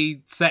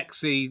very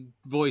sexy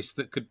voice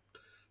that could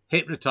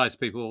hypnotize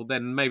people,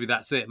 then maybe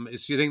that's it.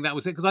 Do you think that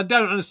was it? Because I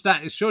don't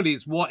understand. Surely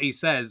it's what he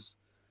says,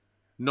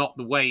 not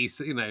the way he,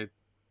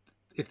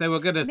 if they were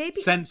going to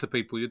censor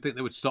people, you'd think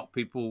they would stop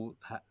people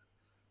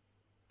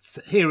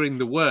hearing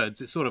the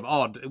words. It's sort of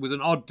odd. It was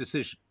an odd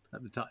decision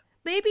at the time.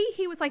 Maybe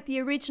he was like the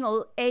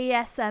original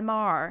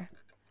ASMR,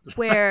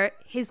 where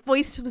his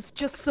voice was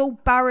just so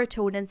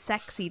baritone and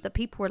sexy that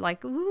people were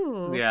like,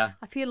 ooh, yeah.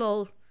 I feel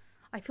all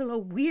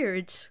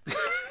weird.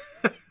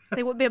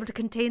 They wouldn't be able to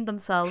contain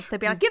themselves. They'd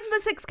be like, give them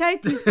the 6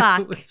 counties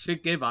back. We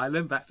should give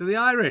Ireland back to the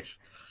Irish.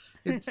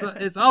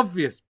 It's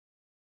obvious.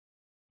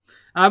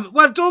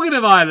 Well, talking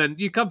of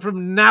Ireland, you come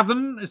from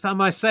Navan.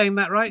 Am I saying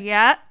that right?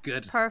 Yeah.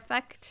 Good.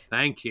 Perfect.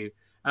 Thank you.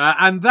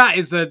 And that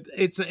is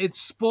it's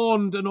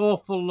spawned an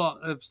awful lot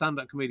of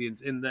stand-up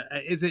comedians.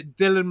 Is it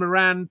Dylan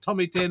Moran,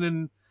 Tommy Tin,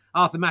 and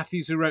Arthur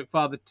Matthews who wrote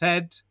Father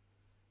Ted?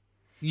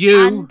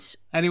 You? And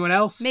anyone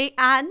else? Me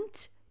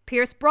and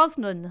Pierce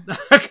Brosnan.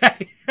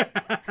 Okay.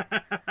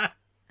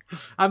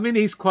 I mean,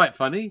 he's quite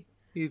funny.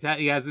 He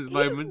has his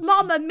moments.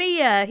 Mamma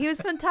Mia, he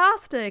was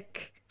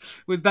fantastic.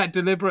 Was that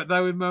deliberate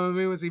though in Mamma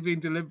Mia? Was he being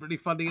deliberately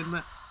funny in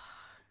that?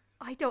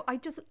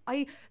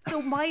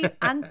 So my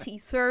auntie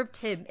served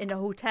him in a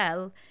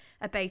hotel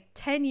about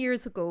 10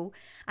 years ago,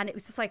 and it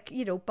was just like,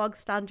 bog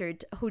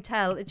standard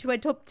hotel, and she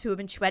went up to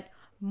him and she went,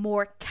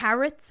 more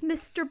carrots,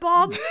 Mr.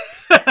 Bond.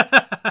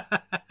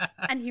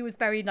 And he was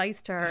very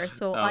nice to her,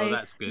 so I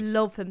that's good.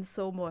 love him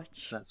so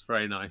much. That's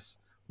very nice.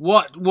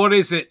 What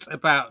is it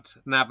about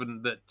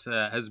Navan that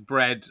has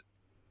bred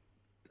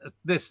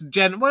this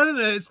well,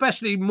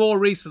 especially more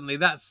recently?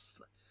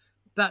 That's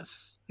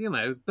those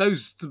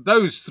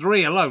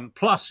three alone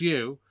plus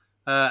you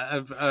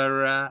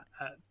are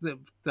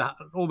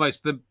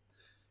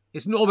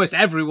it's almost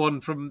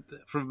everyone from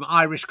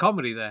Irish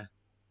comedy there.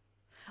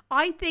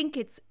 I think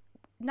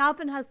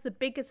Navan has the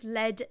biggest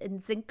lead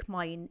and zinc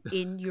mine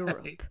in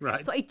Europe.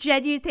 Right. So I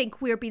genuinely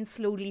think we're being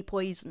slowly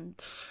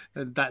poisoned.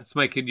 And that's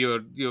making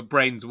your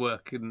brains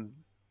work.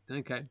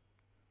 Okay.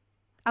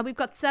 And we've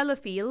got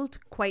Sellafield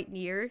quite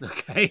near.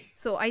 Okay.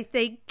 So I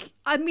think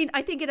in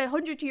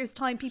 100 years'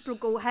 time, people will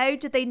go, how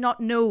did they not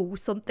know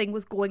something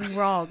was going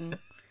wrong?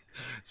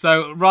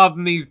 So rather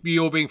than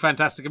you all being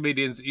fantastic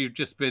comedians, you've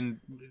just been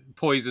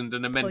poisoned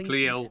and are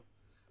mentally ill.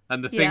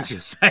 And the things you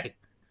say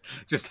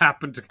just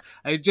happen to...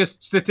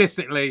 just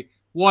statistically,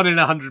 1 in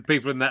 100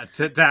 people in that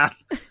town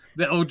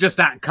that will just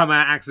come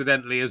out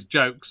accidentally as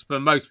jokes. For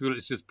most people,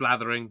 it's just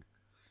blathering.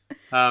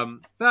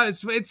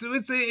 It's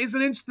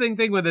an interesting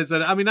thing where there's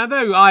I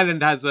know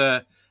Ireland has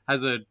a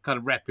kind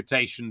of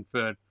reputation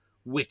for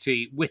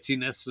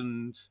wittiness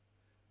and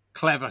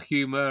clever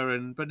humour,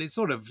 but it's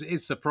sort of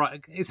is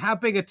surprising. It's how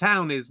big a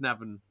town is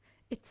Navan.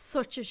 It's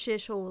such a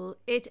shithole.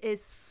 It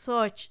is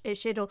such a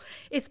shithole.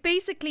 It's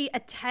basically a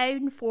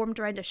town formed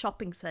around a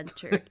shopping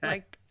centre.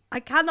 Like, I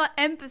cannot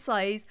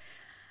emphasise.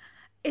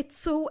 It's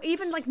so,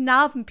 even like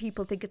Navan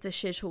people think it's a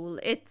shithole.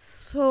 It's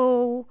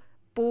so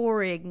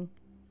boring.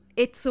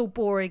 It's so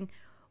boring.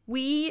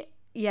 There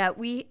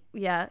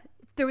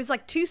was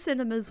like 2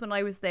 cinemas when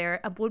I was there,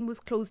 and one was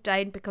closed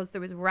down because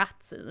there was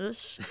rats in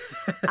it.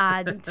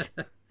 And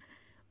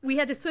we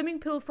had a swimming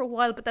pool for a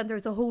while, but then there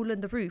was a hole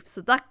in the roof,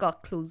 so that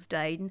got closed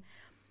down.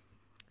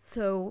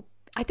 So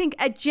I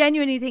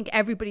genuinely think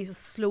everybody's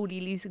slowly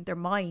losing their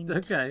mind.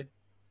 Okay,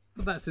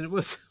 well, that's it.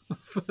 We'll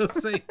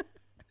see.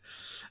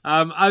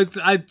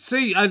 I'd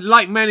see.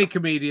 Like many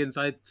comedians,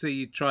 I'd see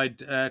you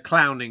tried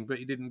clowning, but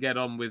you didn't get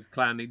on with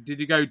clowning. Did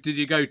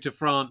you go to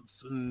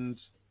France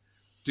and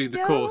do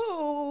the course?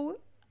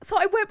 So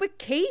I went with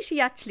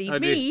Katie, actually.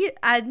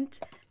 And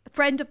a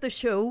friend of the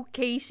show,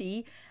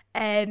 Katie.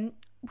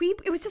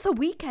 It was just a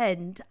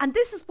weekend, and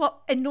this is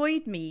what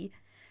annoyed me.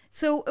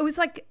 So it was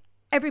like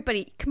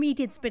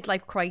comedians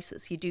midlife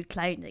crisis, you do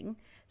clowning.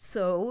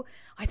 So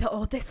I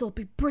thought, this will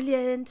be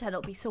brilliant, and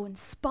it'll be so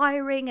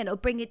inspiring, and it'll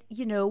bring it,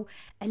 a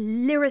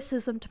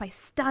lyricism to my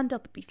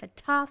stand-up. It'll be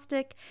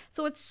fantastic.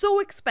 So it's so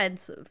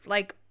expensive,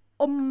 like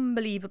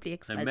unbelievably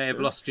expensive. I may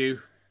have lost you.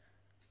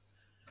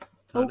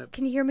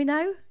 Can you hear me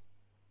now?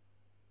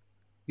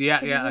 Yeah,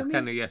 I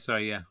can. Yeah,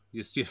 sorry, yeah.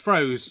 You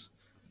froze.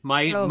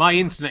 My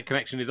internet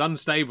connection is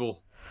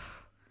unstable.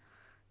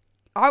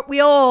 Aren't we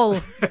all?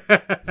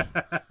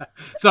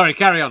 Sorry,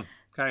 carry on.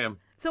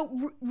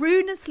 So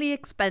ruinously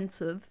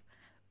expensive.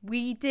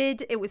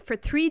 It was for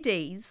 3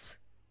 days.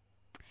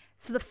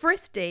 So the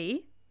first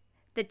day,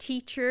 the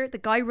teacher, the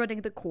guy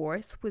running the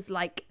course, was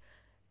like,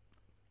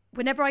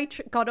 whenever I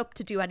got up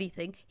to do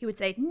anything, he would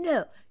say,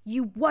 no,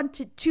 you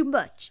wanted too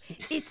much.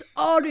 It's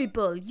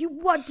horrible. You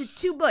wanted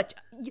too much.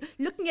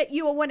 Looking at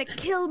you, I want to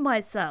kill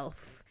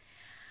myself.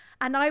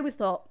 And I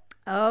thought,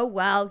 oh,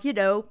 well,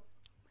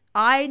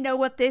 I know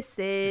what this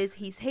is.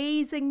 He's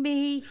hazing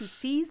me. He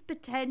sees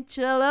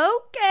potential.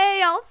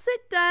 Okay, I'll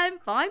sit down.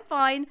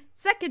 Fine.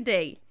 Second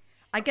day,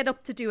 I get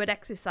up to do an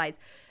exercise.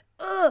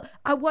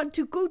 I want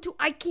to go to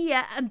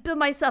IKEA and build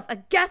myself a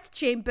gas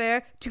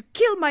chamber to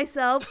kill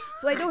myself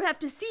so I don't have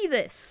to see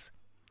this.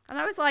 And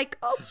I was like,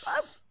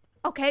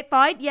 okay,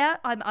 fine. Yeah,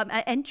 I'm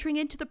entering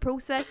into the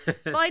process.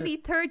 Finally,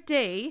 third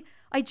day,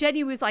 I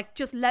genuinely was like,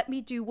 just let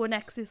me do one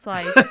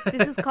exercise.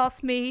 This has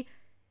cost me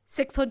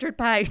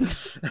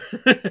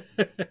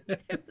 £600.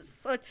 It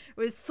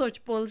was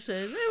such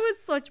bullshit.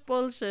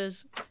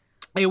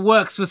 It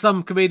works for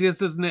some comedians,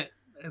 doesn't it?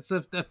 It's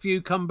a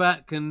few come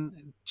back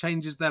and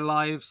changes their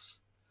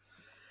lives.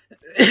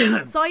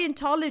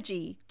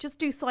 Scientology. Just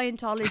do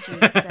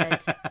Scientology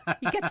instead.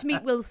 You get to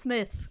meet Will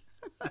Smith.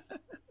 Good.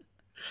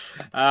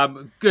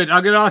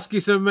 I'm going to ask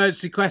you some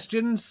emergency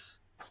questions.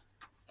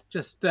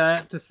 Just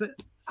to say.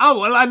 Oh,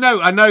 well, I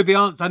know the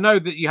answer. I know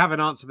that you have an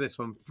answer for this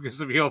one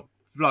because of your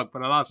vlog,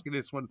 but I'll ask you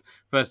this one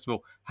first of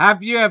all.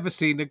 Have you ever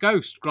seen a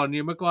ghost,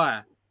 Grainne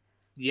Maguire?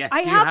 Yes, I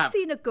have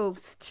seen a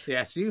ghost.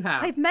 Yes, you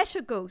have. I've met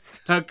a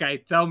ghost. Okay,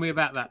 tell me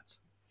about that.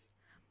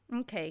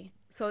 Okay,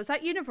 so I was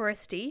at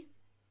university.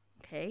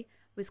 Okay,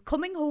 was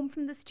coming home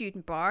from the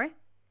student bar.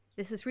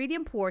 This is really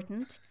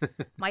important.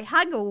 My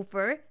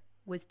hangover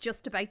was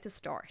just about to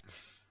start.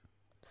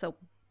 So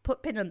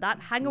put pin on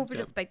that. Hangover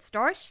just about to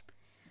start.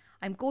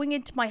 I'm going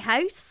into my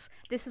house.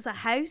 This is a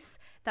house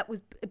that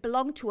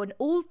belonged to an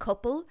old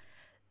couple.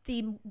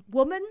 The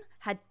woman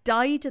had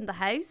died in the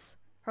house.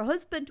 Her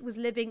husband was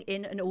living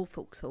in an old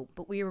folks home,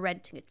 but we were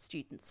renting it to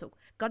students. So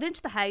got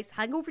into the house,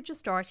 hangover just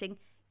starting,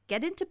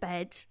 get into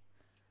bed.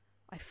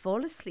 I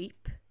fall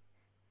asleep.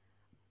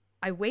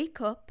 I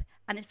wake up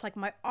and it's like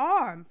my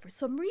arm, for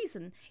some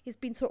reason, is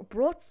being sort of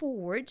brought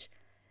forward.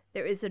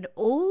 There is an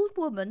old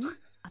woman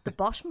at the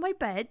bottom of my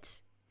bed.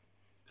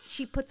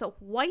 She puts a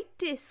white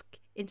disc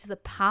into the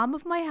palm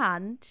of my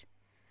hand.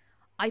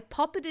 I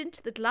pop it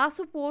into the glass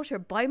of water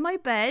by my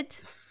bed.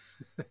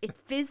 It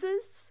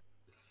fizzes.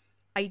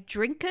 I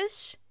drink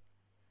it.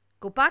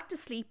 Go back to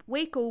sleep.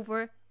 Wake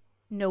over.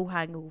 No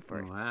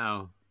hangover.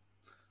 Wow.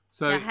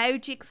 So now, how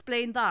do you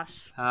explain that?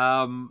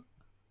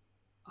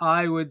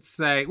 I would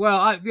say, well,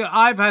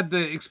 I've had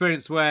the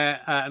experience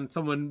where, and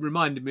someone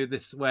reminded me of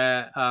this,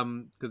 where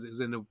because it was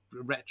in a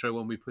retro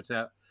one we put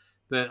out,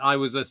 that I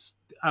was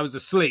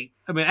asleep.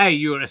 I mean,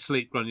 you were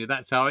asleep, Grainne.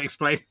 That's how I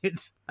explained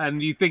it.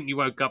 And you think you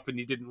woke up and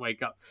you didn't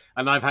wake up.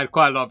 And I've had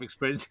quite a lot of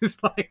experiences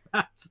like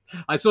that.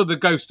 I saw the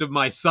ghost of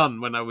my son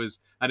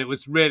and it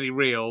was really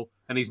real.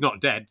 And he's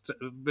not dead,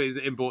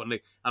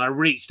 importantly. And I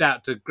reached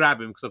out to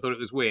grab him because I thought it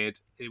was weird.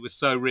 It was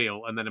so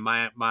real. And then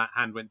my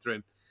hand went through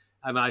him.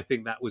 And I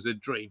think that was a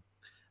dream.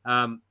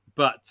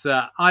 But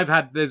I've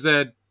had, there's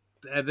an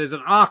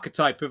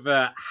archetype of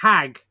a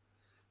hag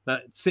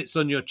that sits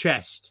on your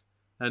chest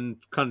and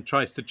kind of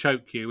tries to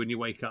choke you when you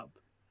wake up.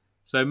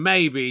 So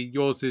maybe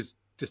yours is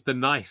just a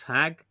nice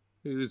hag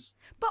who's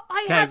but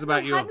I cares had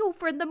about no your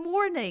hangover in the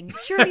morning.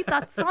 Surely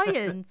that's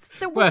science.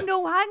 There was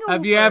no hangover.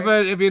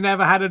 Have you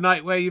never had a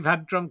night where you've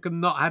had drunk and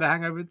not had a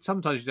hangover?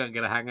 Sometimes you don't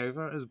get a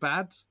hangover as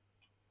bad.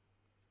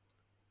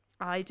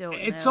 I don't know.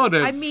 It's sort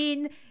of. I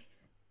mean,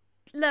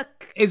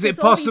 look. Is it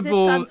possible?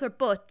 All these ifs, ands, or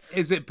buts.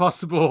 Is it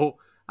possible?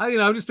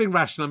 I'm just being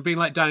rational. I'm being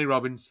like Danny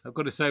Robbins. I've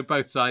got to say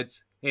both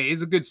sides. It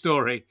is a good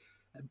story.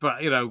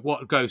 But,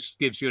 what ghost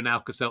gives you an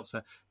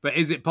Alka-Seltzer? But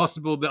is it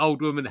possible the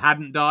old woman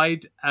hadn't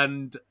died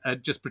and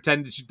just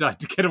pretended she died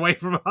to get away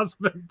from her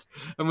husband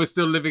and was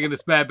still living in a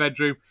spare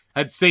bedroom,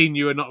 had seen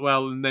you were not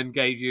well and then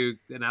gave you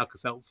an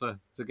Alka-Seltzer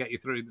to get you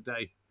through the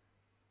day?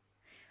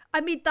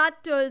 I mean,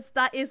 that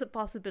is a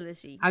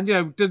possibility. And,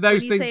 do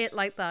those when you things say it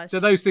like that?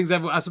 Do those things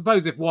ever, I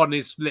suppose if one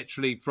is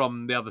literally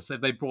from the other side,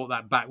 they brought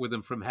that back with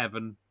them from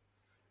heaven.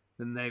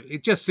 And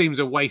it just seems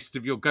a waste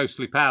of your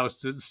ghostly powers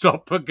to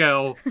stop a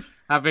girl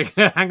having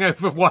a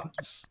hangover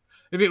once.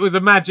 If it was a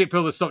magic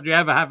pill that stopped you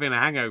ever having a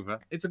hangover,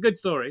 it's a good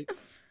story.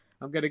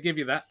 I'm going to give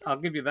you that. I'll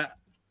give you that.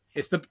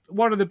 It's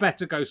one of the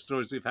better ghost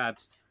stories we've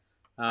had.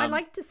 I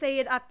like to say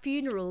it at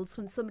funerals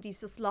when somebody's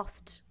just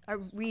lost a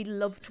real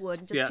loved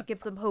one, just to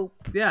give them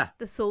hope. Yeah.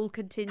 The soul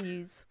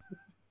continues.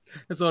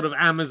 A sort of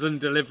Amazon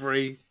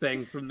delivery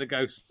thing from the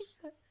ghosts.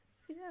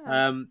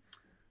 Yeah.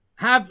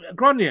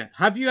 Grainne,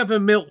 have you ever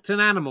milked an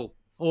animal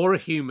or a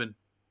human?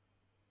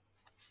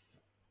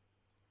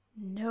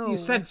 No. You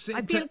said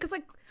I feel because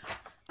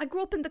I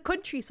grew up in the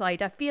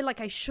countryside. I feel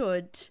like I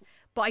should,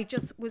 but I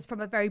just was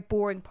from a very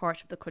boring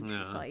part of the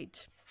countryside.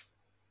 Yeah.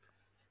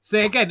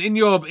 See, again, in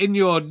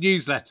your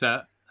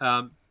newsletter,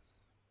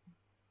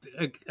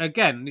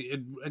 again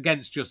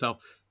against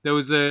yourself, there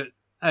was a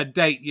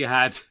date you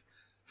had.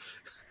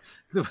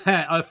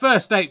 Our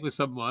first date with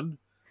someone,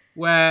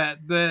 where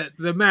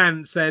the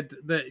man said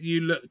that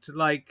you looked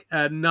like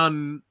a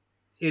nun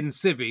in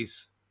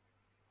civvies.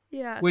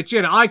 Yeah. Which,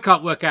 I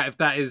can't work out if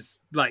that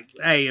is like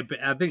a bit.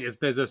 I think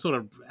there's a sort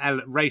of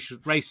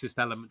racist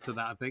element to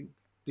that, I think.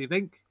 Do you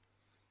think?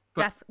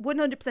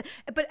 100%.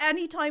 But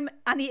anytime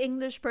any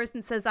English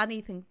person says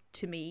anything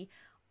to me,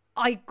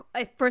 I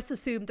first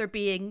assume they're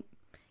being,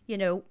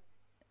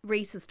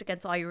 racist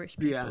against Irish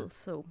people. Yeah.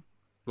 So.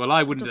 Well,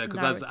 I wouldn't do that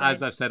because,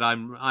 as I've said,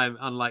 I'm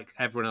unlike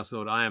everyone else.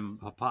 I am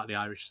partly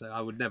Irish, so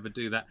I would never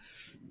do that.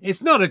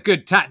 It's not a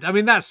good tact. I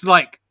mean, that's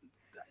like,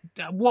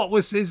 what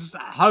was his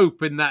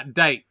hope in that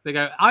date? They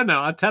go, I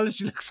know, I'll tell her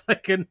she looks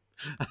like an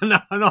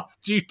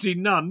off-duty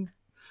nun.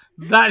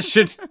 That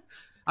should.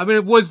 I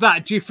mean, was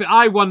that?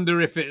 I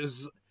wonder if it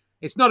was.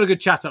 It's not a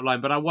good chat-up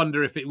line, but I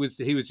wonder if he was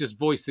just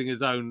voicing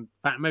his own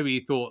fact. Maybe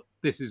he thought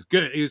this is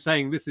good. He was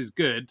saying this is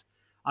good.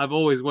 I've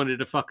always wanted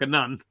to fuck a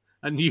nun.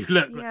 And you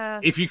look,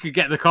 if you could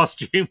get the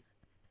costume,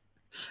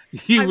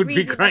 you would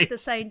be great. Like the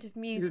sound of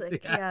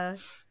music, yeah.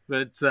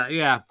 But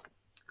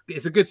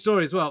it's a good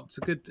story as well.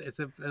 It's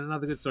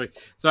another good story.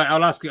 So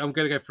I'll ask you. I'm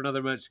going to go for another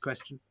emergency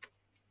question.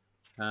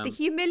 The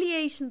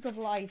humiliations of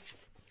life.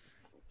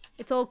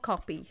 It's all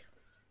copy.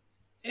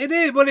 It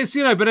is. Well, it's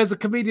but as a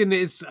comedian,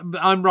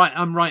 I'm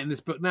writing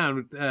this book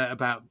now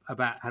about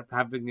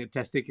having a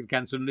testicular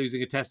cancer and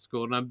losing a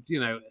testicle, and I'm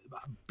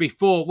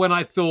before when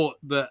I thought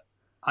that.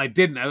 I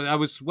didn't. I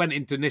went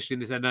into initially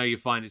and they said, no, you're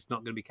fine. It's not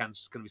going to be cancer.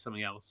 It's going to be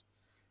something else.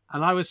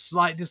 And I was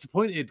slightly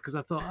disappointed because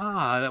I thought,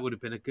 that would have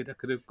been I could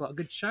have got a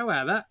good show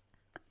out of that.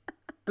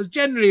 It was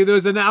generally,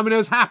 I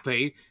was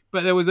happy,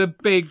 but there was a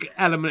big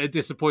element of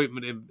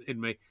disappointment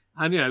in me.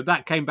 And,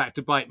 that came back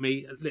to bite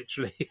me,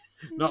 literally,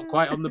 not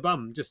quite on the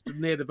bum, just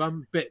near the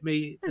bum, bit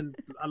me and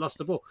I lost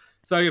the ball.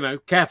 So,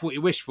 careful what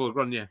you wish for,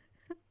 Grainne,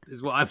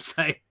 is what I'm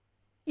saying.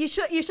 You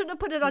shouldn't have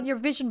put it on your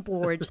vision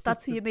board.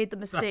 That's who you made the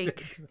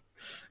mistake.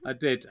 I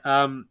did.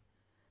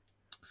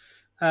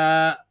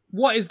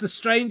 What is the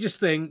strangest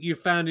thing you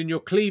found in your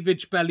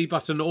cleavage, belly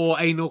button, or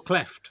anal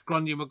cleft,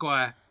 Grainne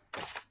Maguire?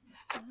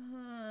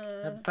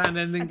 Have you found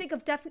anything? I think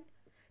I've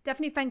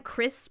definitely found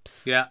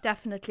crisps. Yeah,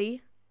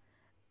 definitely.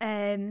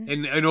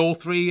 In all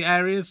three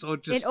areas, or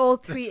just in all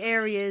three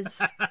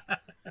areas.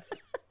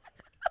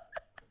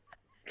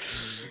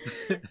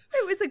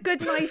 It was a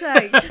good night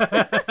out.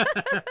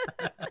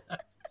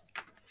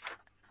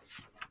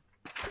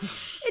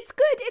 It's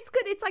good. It's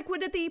good. It's like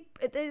one of the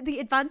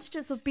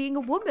advantages of being a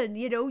woman.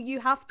 You know, you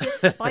have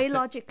to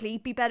biologically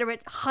be better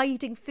at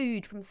hiding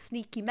food from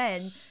sneaky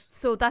men.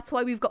 So that's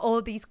why we've got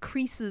all these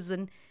creases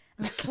and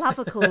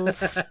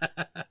clavicles.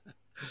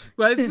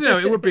 Well, it's, you know,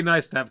 it would be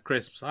nice to have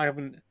crisps. I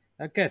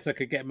guess I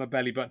could get in my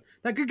belly button.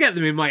 I could get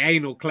them in my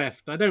anal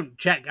cleft. I don't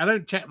check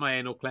my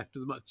anal cleft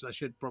as much as I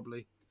should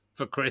probably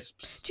for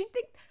crisps. Do you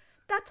think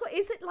that's what,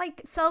 is it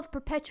like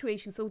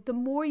self-perpetuation? So the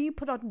more you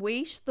put on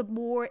weight, the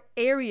more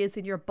areas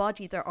in your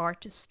body there are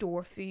to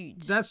store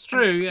food. That's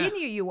true. And the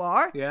skinnier you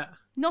are,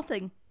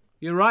 nothing.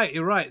 You're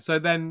right. So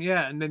then,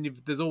 and then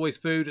there's always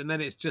food, and then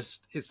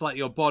it's like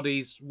your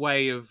body's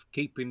way of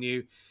keeping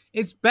you.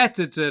 It's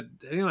better to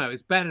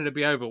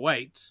be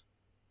overweight.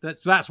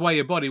 That's why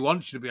your body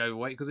wants you to be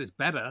overweight, because it's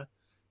better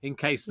in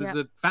case there's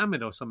a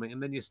famine or something,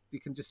 and then you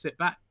can just sit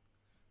back,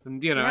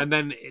 and and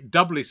then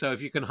doubly so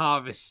if you can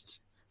harvest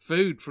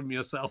food from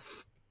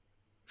yourself.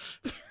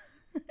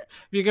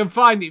 You can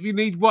find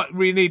it. What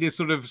we need is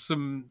sort of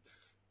some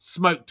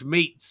smoked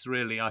meats,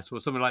 really, I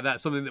suppose, something like that,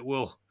 something that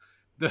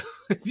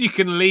you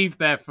can leave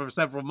there for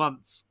several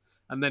months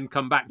and then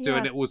come back to,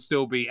 and it will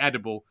still be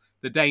edible.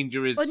 The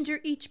danger is under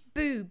each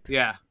boob.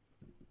 Yeah,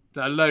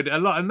 a lot,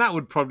 and that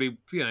would probably,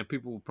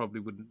 people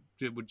probably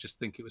would just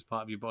think it was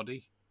part of your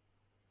body.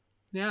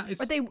 Yeah,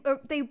 or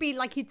they'd be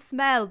like, you'd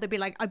smell. They'd be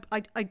like,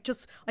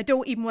 I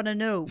don't even want to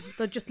know.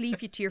 They'll just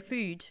leave you to your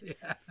food.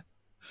 Yeah,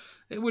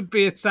 it would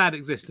be a sad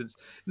existence.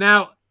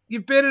 Now,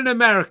 you've been in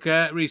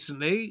America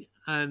recently,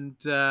 and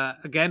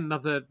again,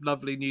 another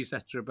lovely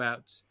newsletter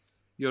about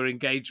your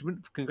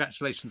engagement.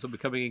 Congratulations on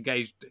becoming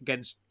engaged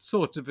against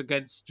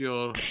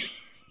your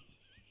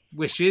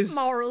wishes,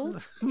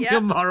 morals, your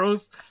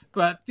morals.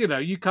 But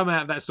you come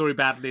out of that story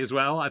badly as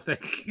well, I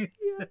think.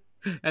 Yeah.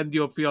 And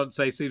your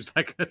fiance seems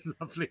like a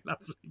lovely,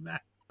 lovely man.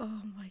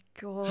 Oh my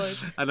God!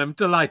 And I'm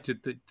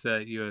delighted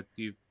that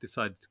you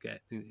decided to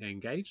get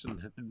engaged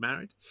and have been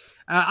married.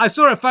 I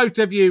saw a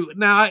photo of you.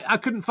 Now I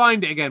couldn't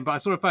find it again, but I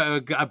saw a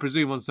photo, I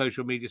presume, on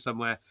social media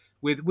somewhere.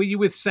 Were you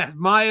with Seth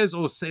Meyers,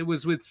 or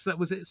was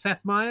it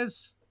Seth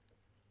Meyers?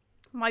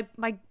 My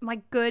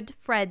good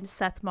friend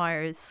Seth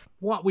Meyers.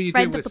 What were you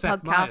doing with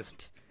Seth Meyers?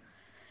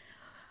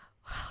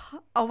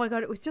 Oh my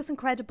God, it was just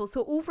incredible.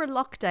 So over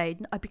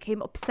lockdown, I became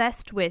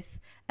obsessed with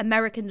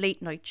American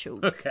late night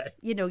shows. Okay.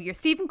 Your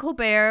Stephen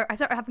Colbert. I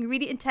started having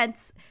really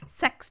intense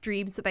sex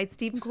dreams about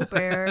Stephen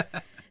Colbert,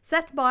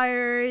 Seth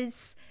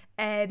Meyers,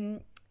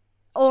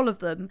 all of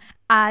them.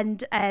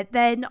 And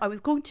then I was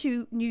going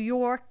to New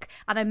York,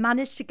 and I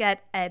managed to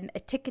get a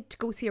ticket to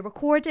go see a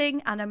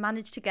recording, and I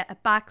managed to get a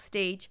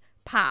backstage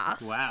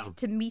pass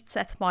to meet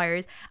Seth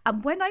Meyers.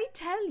 And when I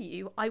tell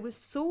you, I was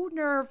so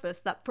nervous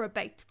that for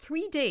about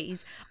 3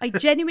 days I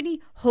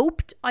genuinely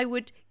hoped I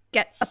would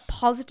get a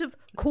positive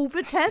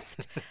COVID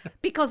test,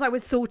 because I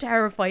was so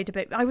terrified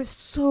about it. I was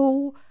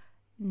so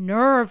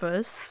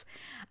nervous.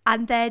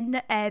 And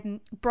then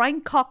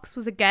Brian Cox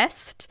was a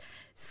guest,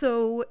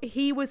 so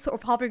he was sort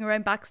of hovering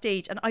around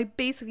backstage, and I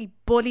basically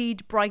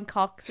bullied Brian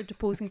Cox into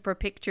posing for a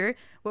picture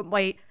with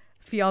my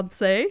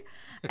fiance.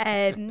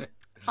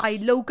 I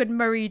Logan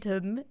Murray'd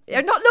him.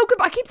 Not Logan,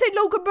 I keep saying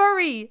Logan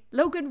Murray.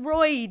 Logan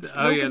Royd.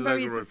 Logan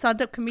Murray is a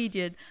stand-up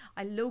comedian.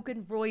 I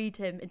Logan Royd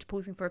him into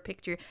posing for a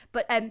picture.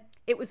 But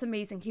it was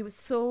amazing. He was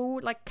so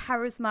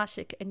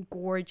charismatic and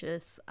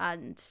gorgeous,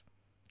 and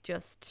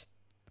just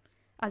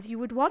as you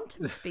would want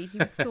him to be. He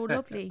was so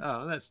lovely.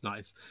 Oh, that's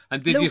nice.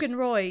 And Logan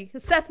Roy.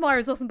 Seth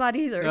Meyers wasn't bad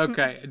either.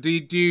 Okay.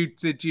 Did you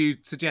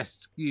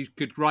suggest you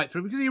could write for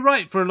him? Because you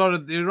write for a lot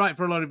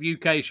of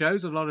UK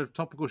shows, a lot of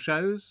topical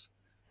shows.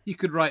 You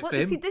could write for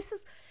him. See, this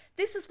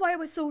is why I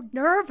was so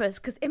nervous,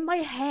 because in my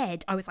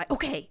head I was like,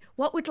 okay,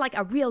 what would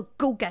a real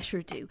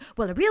go-getter do?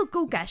 Well, a real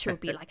go-getter would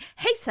be like,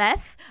 hey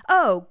Seth,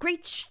 oh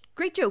great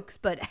jokes,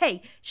 but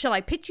hey, shall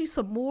I pitch you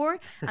some more?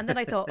 And then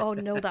I thought, oh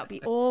no, that'd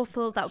be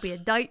awful, that would be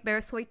a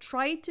nightmare. So I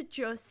tried to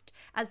just,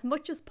 as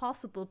much as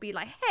possible, be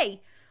like,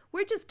 hey,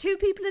 we're just two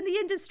people in the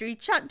industry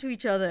chatting to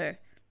each other.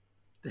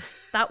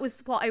 That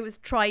was what I was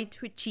trying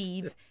to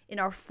achieve in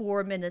our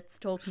 4 minutes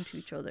talking to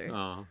each other.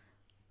 Oh.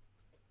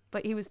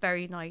 But he was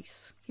very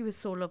nice. He was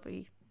so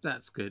lovely.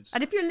 That's good.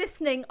 And if you're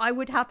listening, I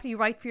would happily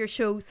write for your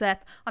show,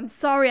 Seth. I'm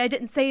sorry I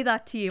didn't say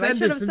that to you. I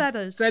should have said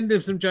it. Send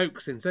him some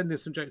jokes in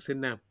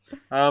now.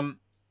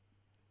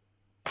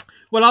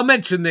 Well, I'll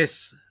mention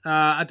this.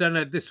 I don't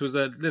know. This was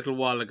a little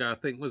while ago, I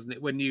think, wasn't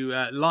it? When you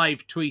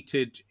live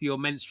tweeted your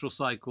menstrual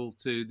cycle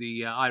to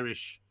the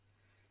Irish.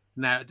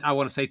 Now, I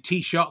want to say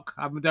Taoiseach.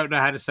 I don't know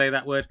how to say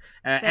that word.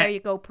 There you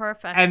go.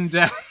 Perfect. And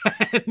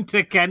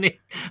to Kenny.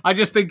 I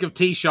just think of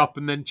tea shop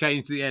and then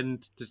change the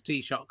end to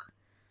Taoiseach.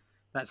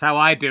 That's how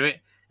I do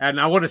it.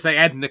 And I want to say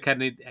Edna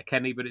Kenny,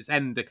 but it's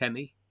Enda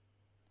Kenny.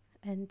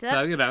 Enda.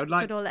 So,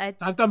 good old Ed.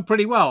 I've done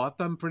pretty well.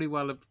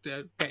 Of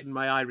getting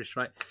my Irish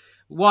right.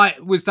 Why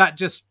was that?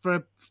 Just for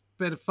a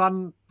bit of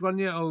fun,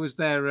 Ronya, or was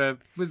there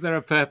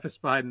a purpose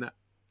behind that?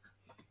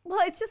 Well,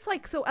 it's just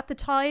like, so at the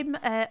time,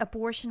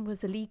 abortion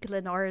was illegal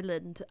in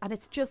Ireland, and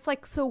it's just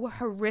like so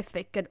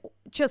horrific and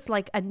just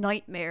like a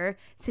nightmare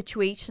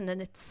situation.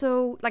 And it's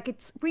so, like,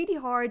 it's really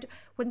hard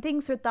when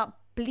things are that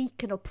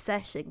bleak and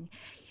upsetting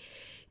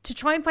to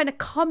try and find a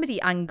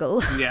comedy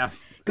angle. Yeah.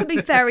 Could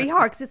be very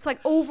hard because it's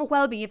like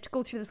overwhelming. You have to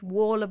go through this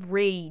wall of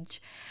rage.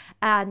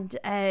 And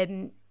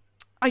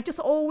I just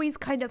always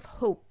kind of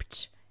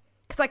hoped,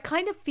 because I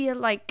kind of feel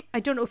like, I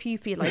don't know if you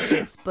feel like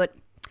this, but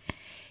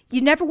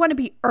you never want to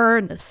be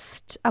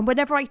earnest. And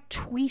whenever I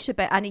tweet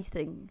about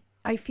anything,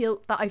 I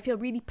feel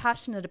really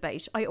passionate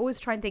about, I always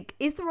try and think,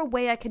 is there a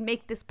way I can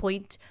make this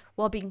point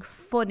while being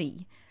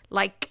funny?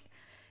 Like,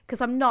 because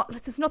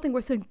there's nothing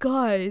worse than,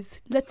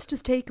 guys, let's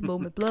just take a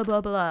moment, blah,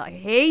 blah, blah. I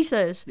hate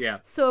it. Yeah.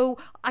 So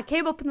I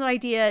came up with an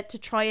idea to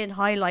try and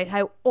highlight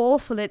how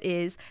awful it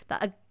is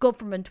that a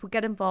government would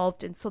get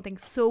involved in something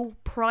so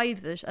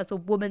private as a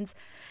woman's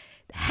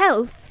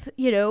health,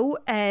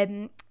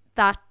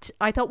 that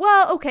I thought,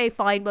 well, okay,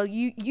 fine. Well,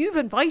 you've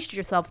invited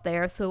yourself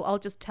there, so I'll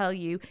just tell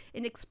you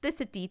in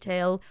explicit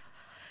detail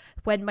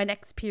when my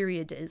next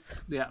period is.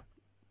 Yeah.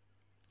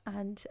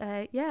 And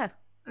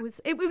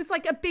it was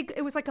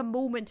like a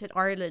moment in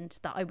Ireland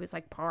that I was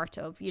like part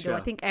of. Sure.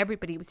 I think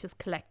everybody was just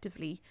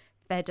collectively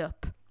fed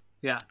up.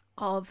 Yeah.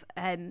 Of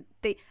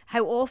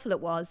how awful it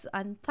was,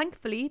 and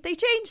thankfully they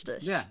changed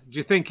it. Yeah. Do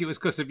you think it was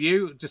because of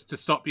you, just to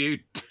stop you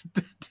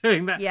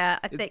doing that? Yeah,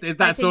 I think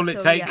that's all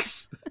it so,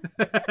 takes.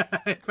 Yeah.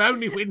 If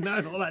only we'd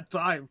known all that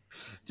time.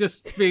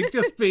 Just be,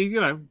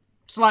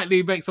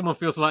 slightly make someone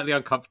feel slightly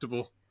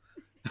uncomfortable.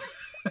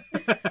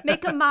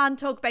 Make a man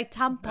talk about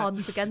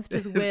tampons against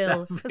his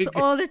will. That's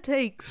all it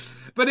takes.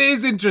 But it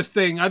is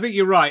interesting. I think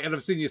you're right, and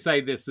I've seen you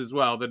say this as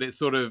well, that it's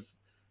sort of,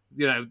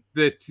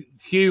 the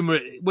humour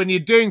when you're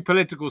doing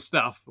political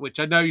stuff, which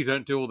I know you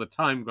don't do all the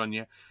time,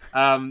 Grainne,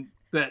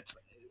 that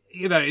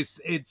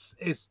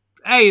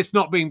it's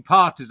not being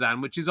partisan,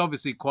 which is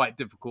obviously quite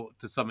difficult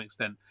to some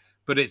extent,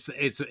 but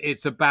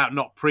it's about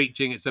not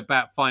preaching. It's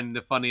about finding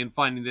the funny and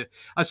finding the.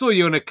 I saw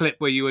you on a clip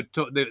where you were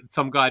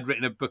some guy had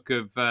written a book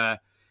of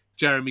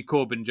Jeremy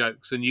Corbyn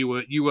jokes, and you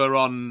were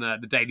on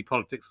the Daily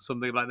Politics or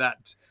something like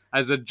that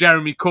as a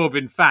Jeremy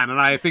Corbyn fan, and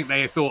I think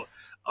they thought,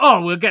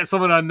 oh, we'll get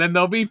someone on, then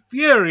they'll be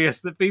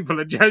furious that people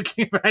are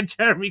joking about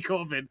Jeremy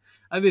Corbyn.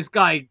 And this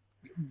guy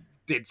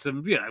did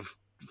some,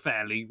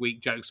 fairly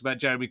weak jokes about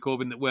Jeremy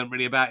Corbyn that weren't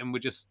really about him, were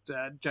just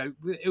joke.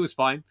 It was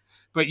fine.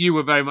 But you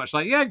were very much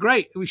like, yeah,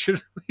 great. We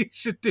should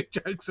do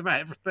jokes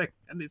about everything,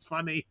 and it's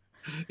funny.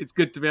 It's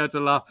good to be able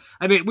to laugh.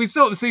 And we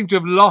sort of seem to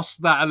have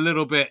lost that a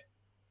little bit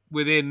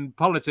within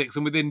politics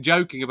and within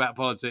joking about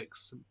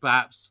politics,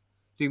 perhaps.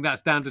 Do you think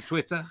that's down to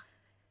Twitter?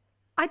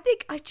 I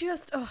think I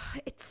just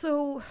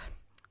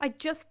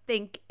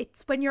think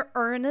it's when you're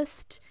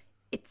earnest,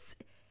 it's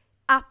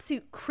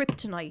absolute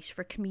kryptonite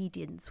for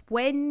comedians.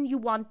 When you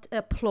want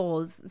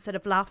applause instead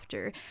of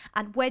laughter,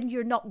 and when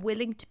you're not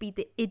willing to be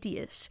the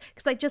idiot.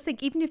 Because I just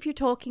think even if you're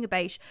talking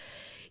about,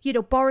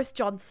 Boris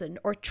Johnson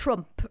or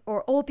Trump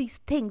or all these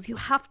things, you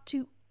have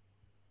to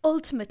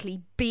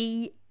ultimately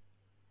be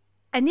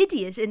an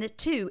idiot in it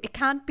too. It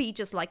can't be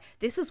just like,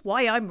 this is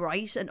why I'm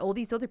right and all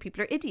these other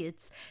people are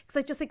idiots. Because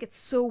I just think it's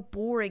so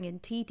boring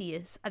and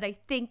tedious. And I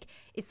think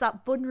it's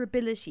that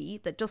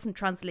vulnerability that doesn't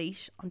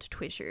translate onto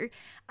Twitter.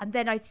 And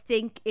then I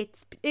think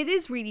it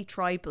is really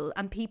tribal,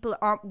 and people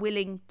aren't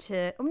willing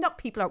to, not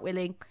people aren't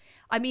willing.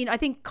 I mean, I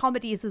think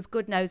comedy is as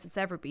good now as it's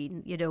ever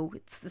been.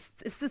 It's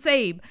the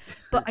same.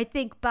 But I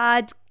think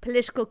bad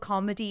political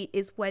comedy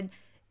is when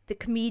the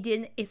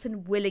comedian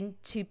isn't willing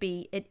to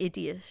be an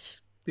idiot.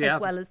 Yeah.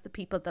 As well as the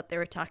people that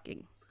they're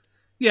attacking.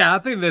 Yeah, I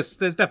think there's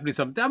definitely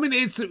something. I mean,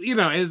 it's,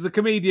 as a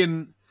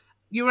comedian,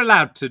 you're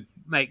allowed to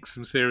make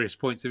some serious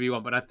points if you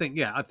want, but I think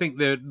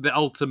the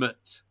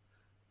ultimate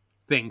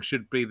thing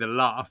should be the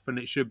laugh, and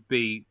it should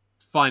be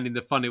finding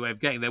the funny way of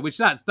getting there, which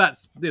that's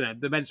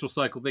the menstrual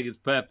cycle thing is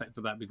perfect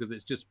for that, because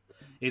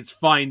it's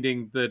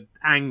finding the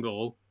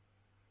angle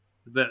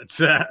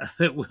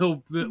that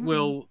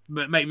will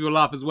make people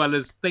laugh as well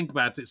as think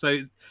about it. So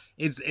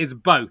it's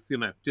both,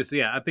 I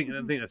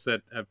think that's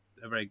a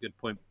very good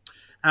point.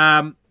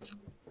 And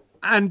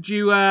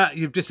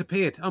you've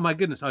disappeared. Oh my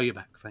goodness. Oh, you're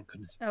back. Thank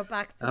goodness. Oh,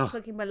 back. Just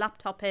plugging my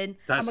laptop in.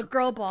 I'm a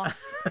girl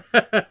boss.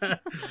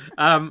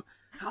 Oh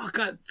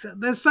God,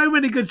 there's so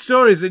many good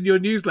stories in your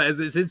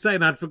newsletters. It's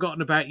insane. I'd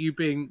forgotten about you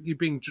being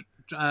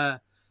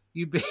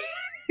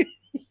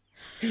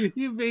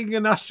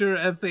an usher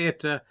at a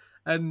theatre.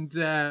 And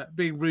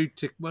being rude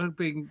to,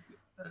 being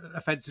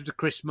offensive to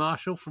Chris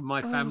Marshall from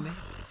My Family.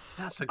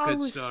 That's a good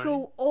story. I was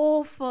so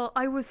awful.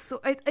 I was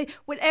so...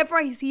 whenever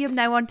I see him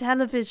now on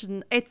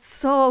television, it's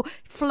so...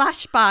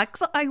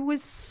 flashbacks. I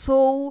was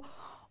so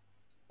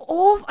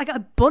awful. I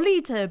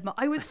bullied him.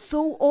 I was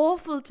so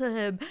awful to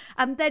him.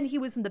 And then he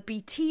was in the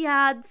BT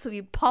ads, so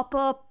he'd pop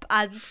up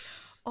and...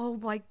 oh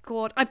my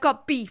God. I've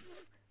got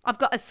beef. I've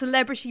got a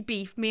celebrity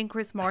beef, me and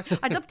Chris Moore.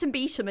 I'd love to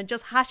meet him and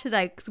just hash it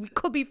out, because we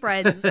could be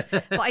friends.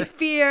 But I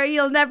fear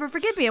he'll never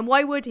forgive me. And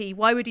why would he?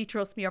 Why would he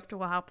trust me after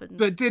what happened?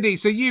 But did he?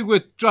 So you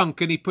were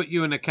drunk and he put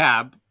you in a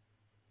cab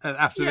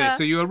after Yeah. this.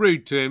 So you were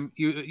rude to him.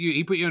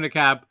 He put you in a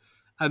cab,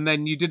 and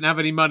then you didn't have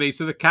any money,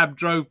 so the cab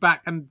drove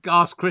back and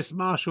asked Chris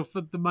Marshall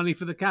for the money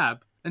for the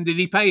cab. And did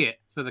he pay it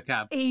for the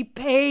cab? He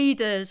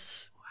paid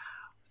it.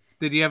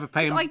 Did he ever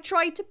pay him? I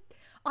tried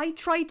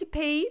to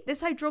pay.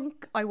 This how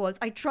drunk I was.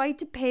 I tried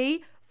to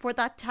pay for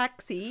that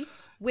taxi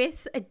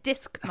with a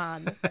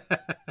Discman.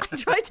 I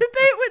tried to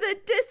pay it with a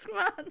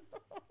Discman.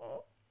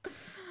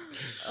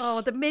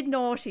 Oh, the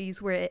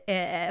mid-noughties were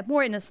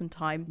more innocent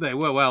time. They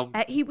were, well,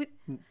 He was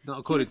not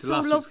according to so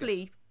last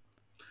lovely.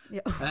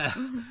 Yeah.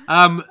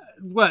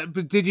 Well,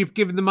 but did you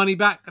give him the money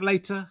back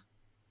later?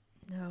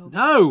 No,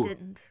 No. I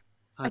didn't.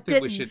 I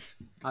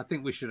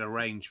think we should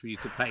arrange for you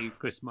to pay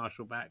Chris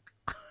Marshall back.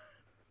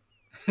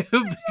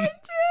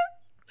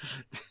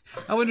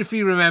 I wonder if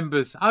he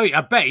remembers. Oh,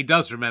 I bet he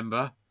does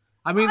remember.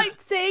 I mean,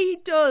 I'd say he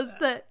does.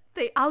 The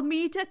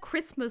Almeida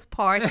Christmas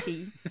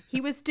party.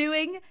 He was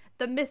doing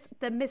the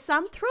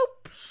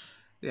misanthrope.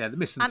 yeah, the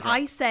misanthrope. And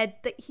I said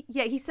that.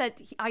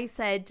 I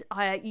said,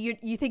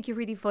 you think you're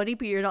really funny,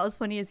 but you're not as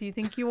funny as you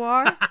think you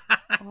are.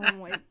 Oh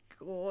my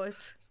god!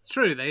 It's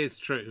true. That is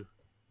true.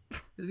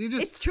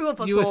 It's true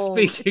of us you were all.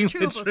 Speaking It's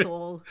true the of us truth.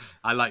 all.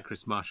 I like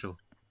Chris Marshall.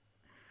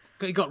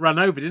 He got run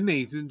over, didn't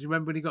he? Didn't you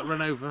remember when he got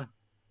run over?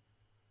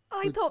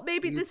 I thought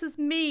maybe this is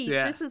me.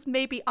 Yeah. This is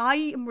maybe I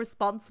am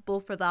responsible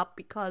for that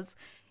because,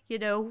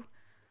 I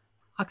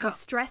I can't.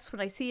 stress when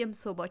I see him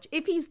so much.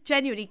 If he's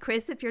genuinely,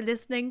 Chris, if you're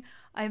listening,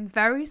 I'm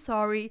very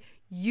sorry.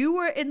 You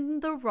were in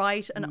the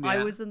right and I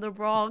Yeah. was in the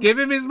wrong. Give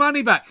him his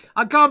money back.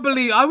 I can't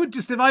believe I would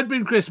just if I'd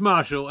been Chris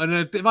Marshall and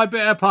if I'd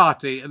been at a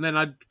party and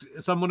then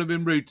someone had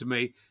been rude to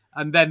me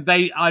and then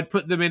I'd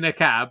put them in a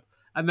cab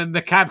and then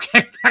the cab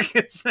came back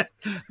and said,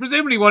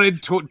 presumably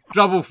wanted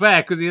double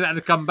fare because he had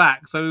to come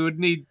back, so he would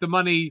need the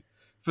money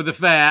for the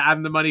fare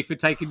and the money for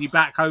taking you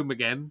back home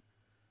again.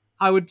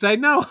 I would say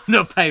no, I'm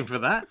not paying for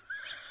that.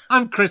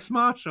 I'm Chris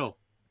Marshall.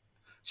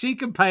 She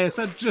can pay us.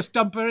 I'd just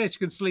dump her in. She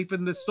can sleep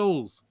in the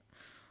stalls.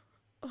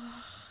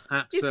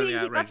 Absolutely You see,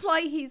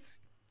 outrageous.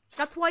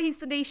 that's why he's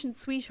the nation's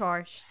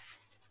sweetheart,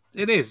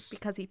 It is.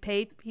 because he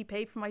paid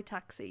for my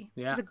taxi.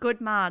 Yeah. He's a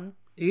good man.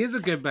 He is a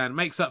good man.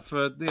 Makes up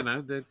for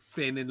the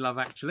being in love,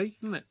 actually,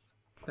 doesn't it?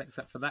 Makes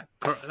up for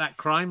that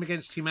crime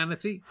against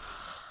humanity.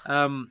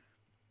 Well,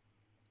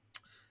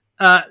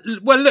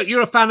 look,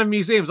 you're a fan of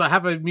museums. I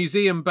have a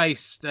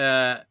museum-based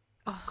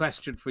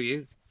question for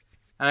you.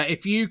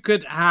 If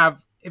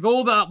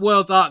all the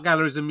world's art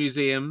galleries and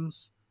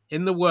museums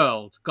in the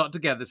world got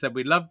together, said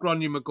we love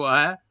Grainne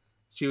Maguire,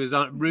 she was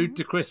rude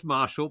to Chris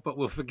Marshall, but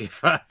we'll forgive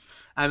her,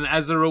 and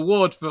as a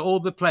reward for all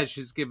the pleasure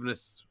she's given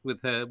us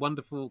with her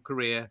wonderful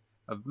career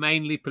of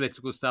mainly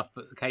political stuff,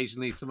 but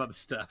occasionally some other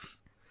stuff,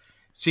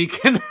 she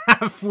can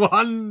have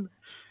one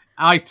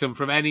item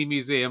from any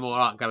museum or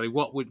art gallery.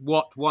 What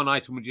one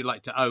item would you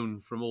like to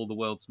own from all the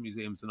world's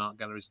museums and art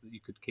galleries that you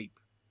could keep?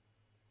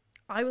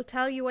 I will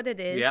tell you what it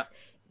is. Yeah.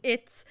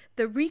 It's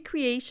the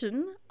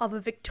recreation of a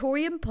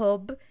Victorian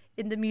pub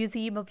in the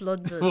Museum of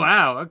London.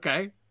 Wow.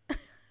 Okay.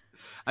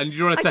 And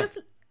you want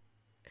to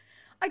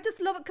I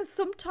just love it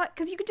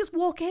because you could just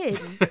walk in,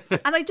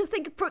 and I just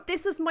think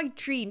this is my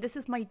dream. This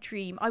is my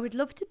dream. I would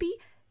love to be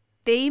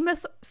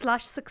famous /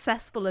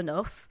 successful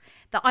enough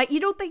that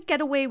they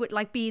get away with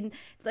like being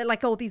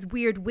like all these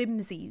weird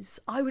whimsies.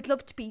 I would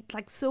love to be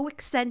like so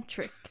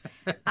eccentric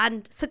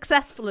and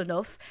successful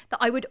enough that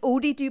I would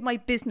only do my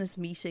business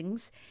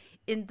meetings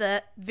in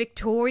the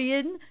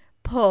Victorian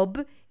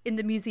pub in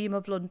the Museum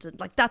of London.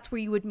 Like that's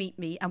where you would meet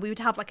me, and we would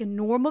have like a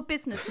normal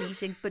business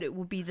meeting, but it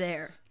would be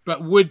there.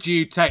 But would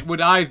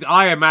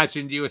I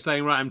imagined you were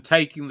saying, right, I'm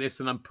taking this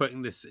and I'm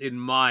putting this in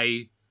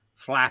my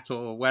flat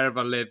or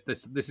wherever I live.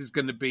 This is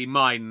going to be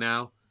mine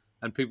now,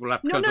 and people will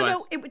have to come to us.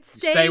 No, it would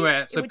stay. Stay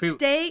where?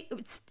 It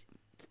would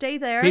stay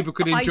there. People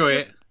could enjoy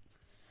it.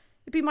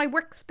 It'd be my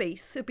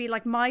workspace. It'd be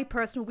like my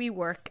personal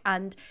WeWork,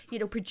 and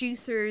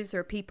producers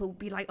or people would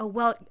be like, "Oh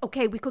well,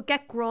 okay, we could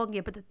get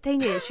Grainne, but the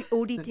thing is, she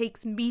only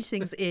takes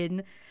meetings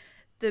in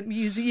the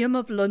Museum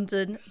of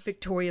London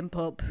Victorian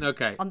pub,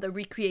 okay, on the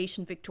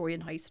Recreation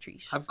Victorian High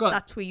Street.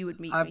 That's where you would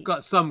meet me. I've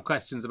got some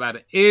questions about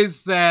it.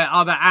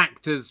 Are there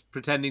actors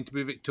pretending to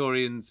be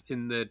Victorians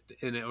in it,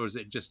 or is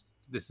it just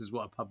this is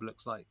what a pub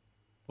looks like?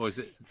 Or is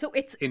it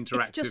interactive?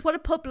 It's just what a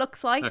pub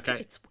looks like.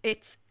 Okay.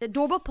 It's a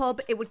normal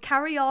pub. It would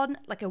carry on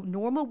like a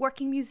normal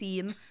working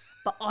museum,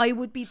 but I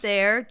would be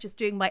there just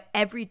doing my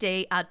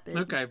everyday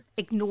admin. Okay.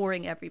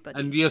 Ignoring everybody.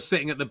 And you're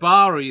sitting at the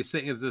bar, or you're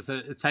sitting at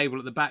a table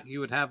at the back you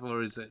would have,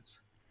 or is it?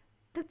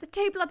 There's the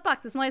table at the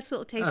back. There's a nice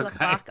little table at the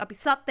back. I'd be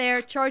sat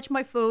there, charge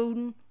my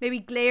phone, maybe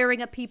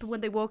glaring at people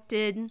when they walked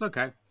in.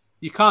 Okay.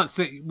 You can't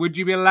sit. Would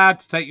you be allowed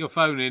to take your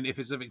phone in if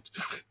it's a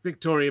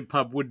Victorian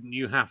pub? Wouldn't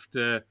you have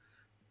to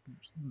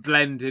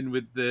blend in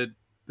with the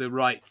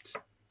right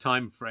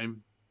time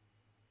frame?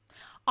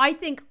 I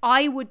think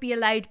I would be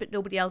allowed, but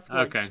nobody else would.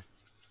 Okay.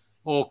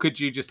 Or could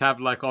you just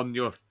have like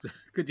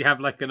could you have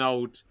like an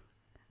old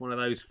one of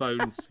those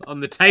phones on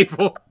the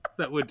table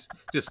that would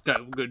just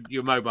go,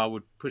 your mobile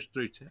would push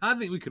through to? I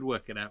think we could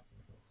work it out.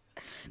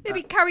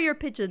 Maybe carrier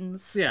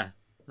pigeons. Yeah.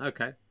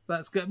 Okay.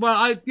 That's good.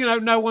 Well,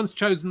 no one's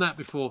chosen that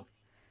before.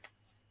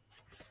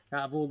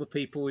 Out of all the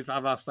people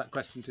I've asked that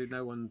question to,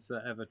 no one's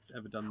ever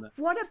done that.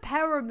 What a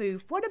power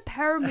move. What a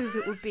power move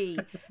it would be.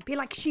 Be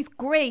like, she's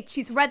great.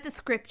 She's read the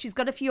script. She's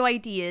got a few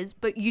ideas.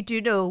 But you do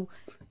know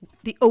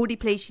the only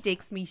place she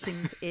takes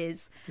meetings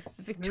is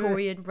the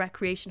Victorian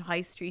Recreation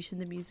High Street in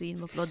the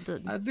Museum of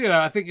London.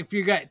 I think if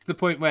you get to the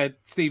point where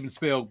Steven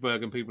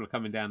Spielberg and people are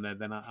coming down there,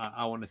 then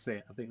I want to see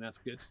it. I think that's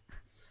good.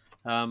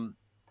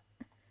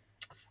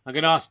 I'm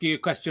going to ask you a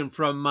question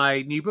from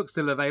my new book,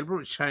 still available,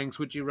 which hangs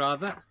Would You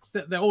Rather.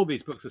 All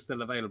these books are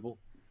still available.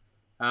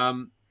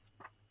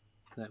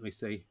 Let me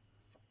see.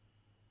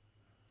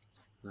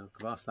 No,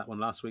 I've asked that one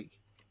last week.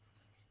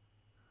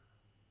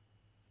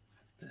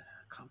 I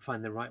can't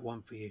find the right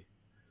one for you.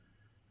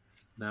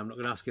 No, I'm not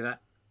going to ask you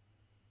that.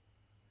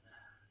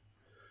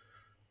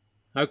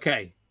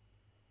 Okay.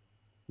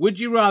 Would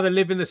you rather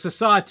live in a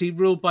society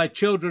ruled by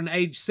children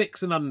aged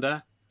 6 and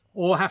under,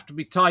 or have to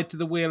be tied to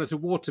the wheel at a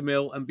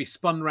watermill and be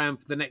spun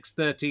round for the next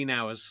 13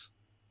 hours?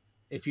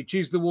 If you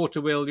choose the water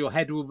wheel, your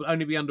head will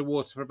only be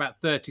underwater for about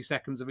 30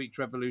 seconds of each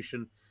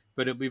revolution,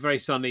 but it'll be very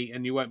sunny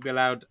and you won't be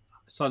allowed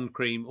sun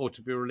cream or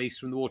to be released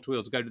from the water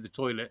wheel to go to the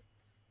toilet.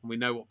 And we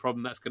know what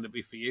problem that's going to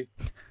be for you.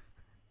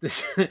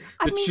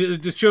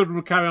 The children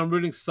will carry on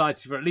ruling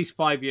society for at least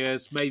 5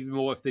 years, maybe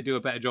more if they do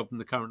a better job than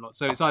the current lot.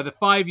 So it's either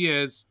 5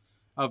 years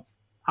of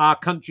our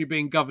country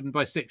being governed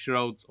by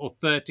 6-year-olds or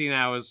 13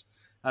 hours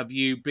of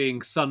you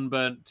being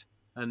sunburnt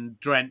and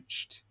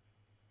drenched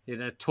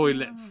in a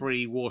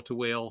toilet-free water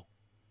wheel.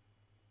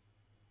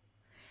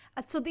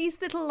 So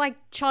these little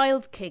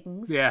child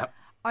kings,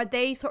 are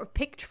they sort of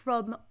picked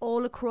from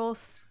all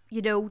across,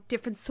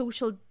 different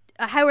social?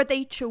 How are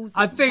they chosen?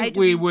 I think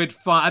would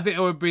find. I think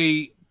it would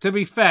be, to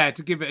be fair,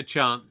 to give it a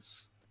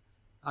chance.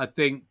 I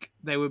think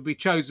they would be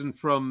chosen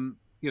from,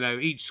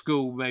 each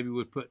school maybe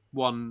would put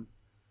 5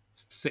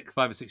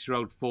 or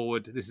 6-year-old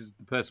forward. This is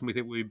the person we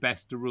think would be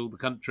best to rule the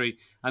country,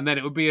 and then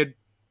it would be a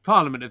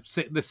parliament of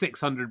the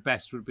 600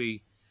 best would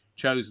be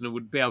chosen and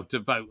would be able to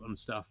vote on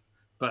stuff.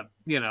 But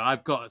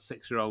I've got a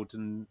 6-year-old,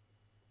 and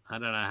I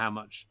don't know how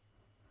much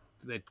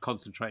they'd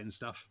concentrate and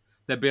stuff.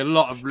 There'd be a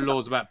lot of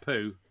laws about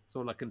poo. That's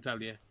all I can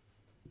tell you.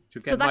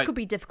 So that could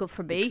be difficult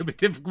for me. It could be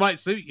difficult. Might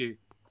suit you.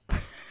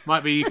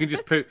 Might be you can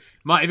just poo.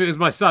 If it was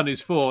my son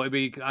who's 4, it'd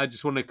be I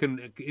just want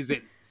to. Is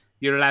it?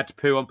 You're allowed to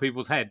poo on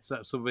people's heads.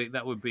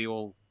 That would be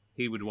all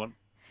he would want.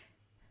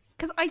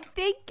 Because I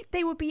think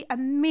they would be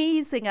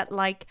amazing at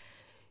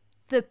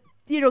the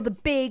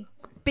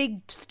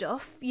big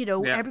stuff.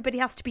 Everybody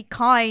has to be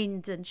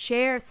kind and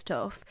share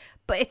stuff.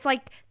 But it's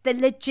the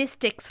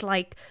logistics,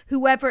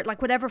 whatever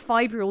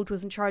 5-year-old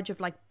was in charge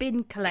of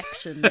bin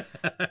collection.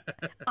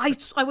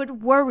 I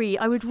would worry.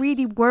 I would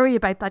really worry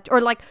about that.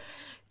 Or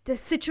the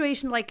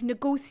situation,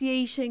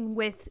 negotiating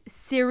with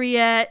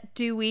Syria.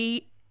 Do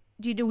we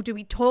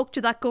talk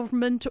to that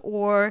government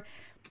or?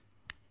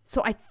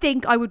 So I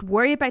think I would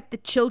worry about the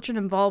children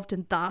involved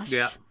in that.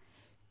 Yeah.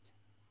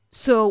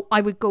 So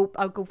I'll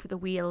go for the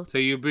wheel. So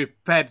you'd be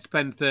prepared to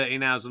spend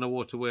 13 hours on a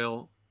water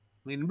wheel.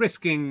 I mean,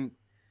 risking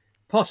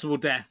possible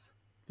death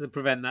to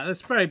prevent that.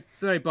 That's very,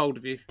 very bold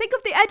of you. Think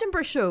of the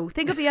Edinburgh show.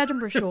 Think of the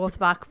Edinburgh show off the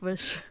back of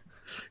it.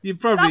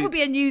 That would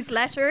be a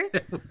newsletter.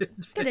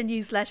 Get a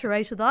newsletter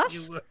out of that.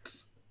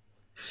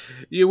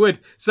 You would.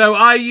 So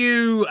are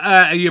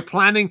you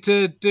planning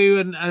to do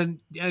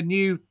a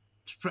new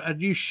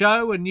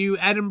show, a new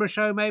Edinburgh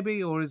show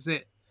maybe, or is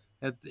it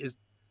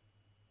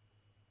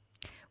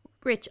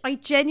Rich, I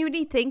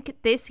genuinely think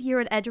this year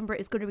in Edinburgh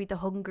is going to be the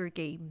Hunger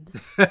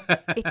Games.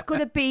 It's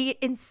going to be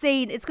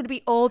insane. It's going to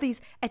be all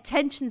these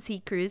attention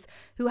seekers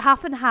who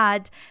haven't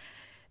had,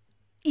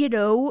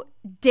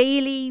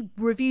 daily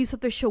reviews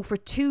of the show for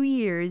 2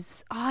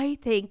 years. I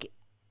think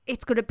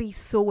it's going to be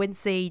so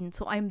insane.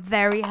 So I'm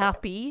very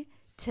happy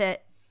to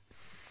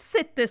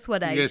sit this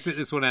one out. You're going to sit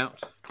this one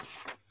out?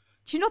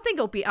 Do you not think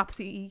it'll be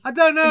absolutely I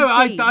don't know.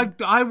 insane?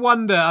 I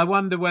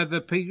wonder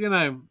whether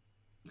people,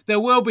 there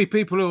will be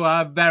people who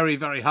are very,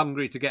 very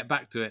hungry to get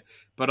back to it.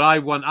 But I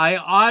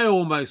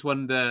almost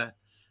wonder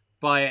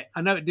I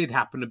know it did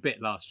happen a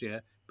bit last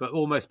year, but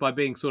almost by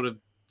being sort of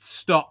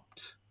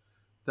stopped,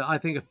 that I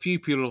think a few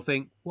people will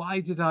think, why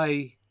did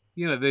I,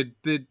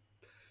 the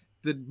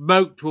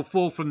moat will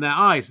fall from their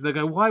eyes. And they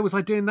go, why was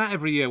I doing that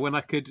every year when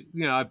I could,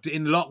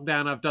 in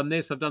lockdown, I've done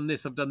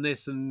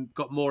this, and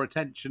got more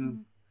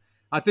attention.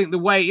 I think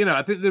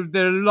I think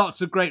there are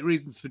lots of great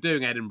reasons for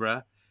doing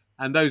Edinburgh.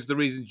 And those are the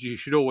reasons you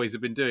should always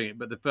have been doing it.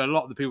 But for a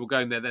lot of the people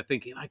going there, they're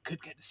thinking, I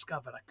could get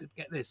discovered. I could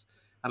get this.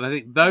 And I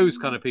think those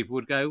kind of people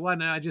would go, why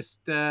don't I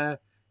just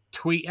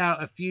tweet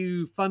out a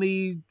few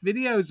funny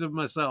videos of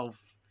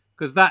myself?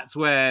 Because that's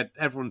where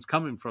everyone's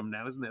coming from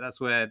now, isn't it? That's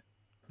where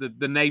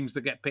the names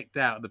that get picked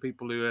out are the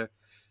people who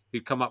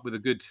come up with a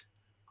good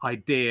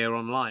idea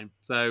online.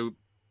 So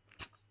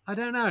I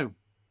don't know.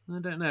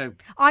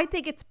 I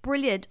think it's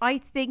brilliant. I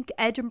think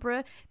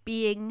Edinburgh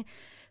being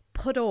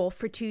put off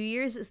for 2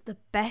 years is the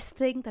best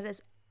thing that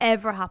has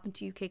ever happened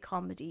to UK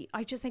comedy.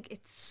 I just think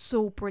it's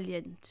so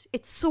brilliant.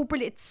 It's so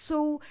brilliant.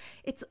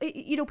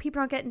 You know, people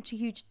aren't getting into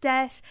huge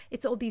debt.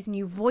 It's all these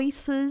new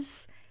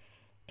voices.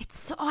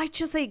 I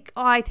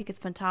think it's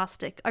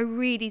fantastic. I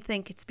really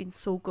think it's been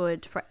so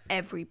good for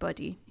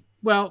everybody.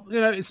 Well, you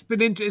know, it's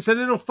a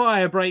little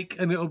fire break,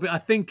 and I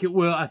think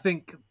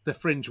the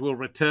Fringe will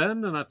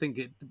return, and I think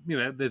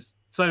there's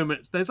so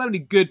many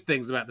good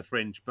things about the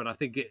Fringe, but I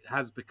think it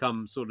has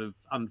become sort of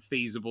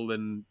unfeasible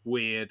and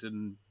weird,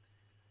 and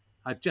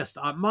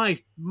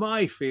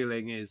my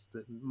feeling is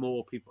that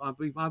more people,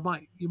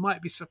 you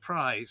might be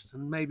surprised,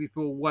 and maybe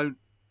people won't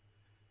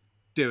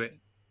do it.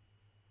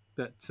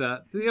 But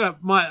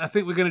I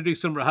think we're going to do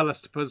some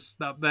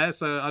RHLSTP up there.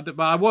 So,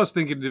 I was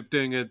thinking of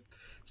doing a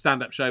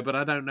stand-up show, but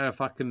I don't know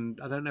if I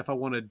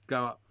want to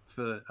go up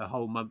for a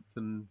whole month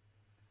and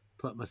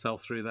put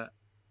myself through that.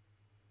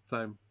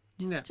 So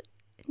just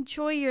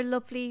enjoy your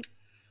lovely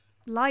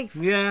life.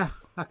 Yeah,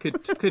 I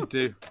could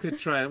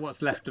try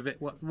what's left of it.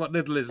 What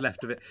little is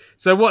left of it.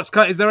 So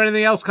is there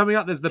anything else coming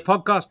up? There's the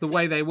podcast, The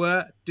Way They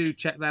Were. Do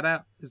check that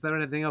out. Is there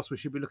anything else we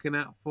should be looking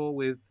out for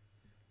with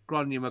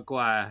Grainne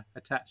Maguire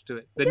attached to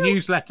it? The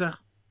newsletter.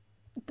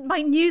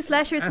 My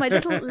newsletter is my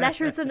little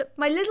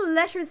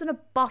letters in a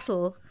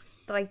bottle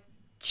that I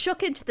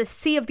chuck into the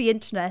sea of the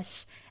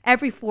internet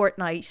every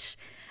fortnight.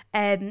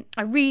 I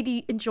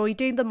really enjoy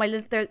doing them.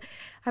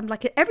 I'm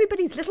like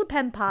everybody's little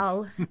pen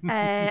pal,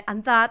 and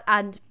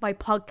my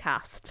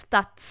podcast.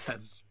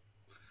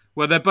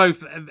 Well, they're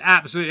both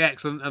absolutely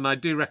excellent, and I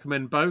do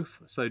recommend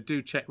both. So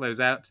do check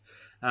those out.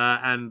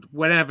 And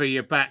whenever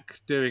you're back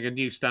doing a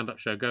new stand-up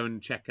show, go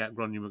and check out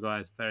Grainne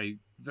Maguire's very,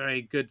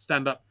 very good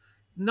stand-up.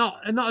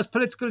 Not as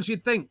political as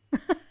you'd think.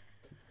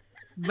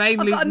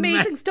 Mainly, I've got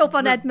amazing stuff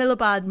on Ed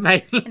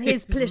Miliband and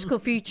his political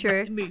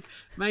future.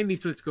 Mainly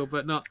political,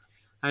 but not.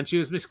 And she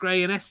was Miss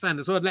Grey in S-Band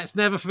as well. Let's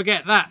never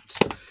forget that.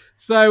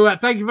 So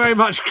thank you very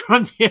much,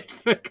 Grainne,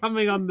 for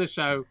coming on the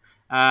show.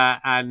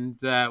 And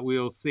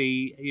we'll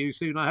see you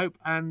soon, I hope.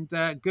 And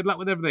good luck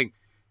with everything.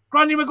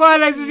 Grainne Maguire,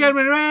 ladies and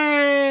gentlemen.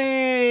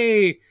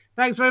 Hooray!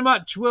 Thanks very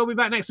much. We'll be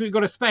back next week. We've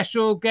got a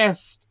special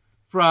guest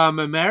from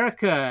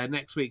America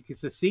next week.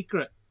 It's a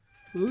secret.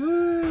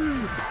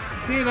 Ooh.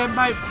 See you then.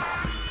 Bye.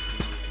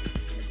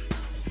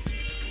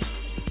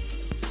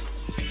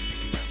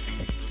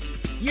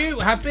 You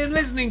have been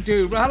listening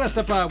to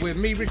RHLSTP with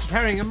me, Richard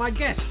Herring, and my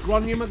guest,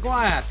 Grainne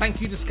Maguire.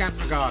 Thank you to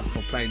Scant Regard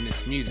for playing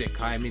this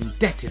music. I am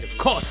indebted, of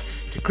course,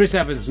 to Chris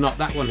Evans, not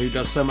that one who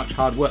does so much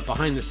hard work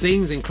behind the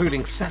scenes,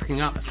 including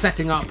setting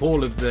up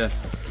all of the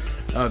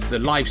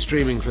live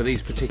streaming for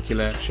these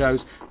particular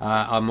shows.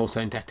 I'm also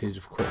indebted,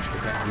 of course, to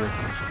Better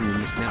Walker,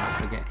 and must never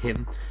forget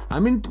him. I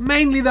mean,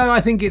 mainly though,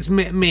 I think it's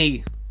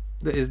me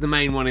that is the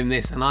main one in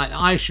this, and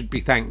I should be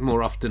thanked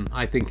more often,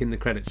 I think, in the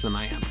credits than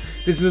I am.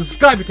 This is a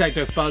Sky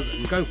Potato Fuzz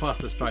and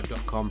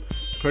GoFasterStripe.com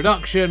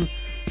production.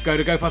 Go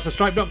to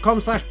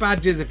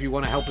GoFasterStripe.com/badges if you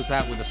want to help us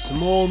out with a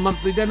small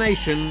monthly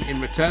donation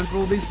in return for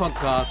all these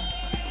podcasts,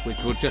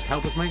 which will just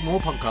help us make more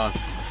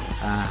podcasts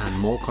and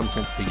more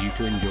content for you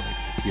to enjoy.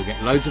 You'll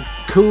get loads of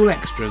cool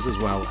extras as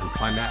well, and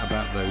find out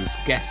about those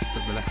guests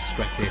at the Leicester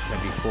Square Theatre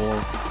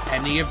before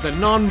any of the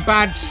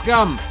non-badge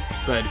scum.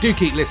 But do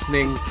keep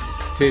listening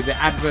to the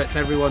adverts,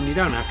 everyone. You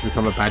don't have to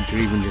become a badger,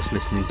 even just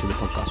listening to the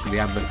podcast with the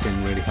adverts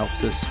in really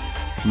helps us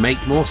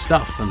make more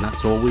stuff, and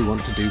that's all we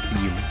want to do for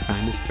you, my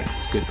fans, friends.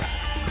 Goodbye.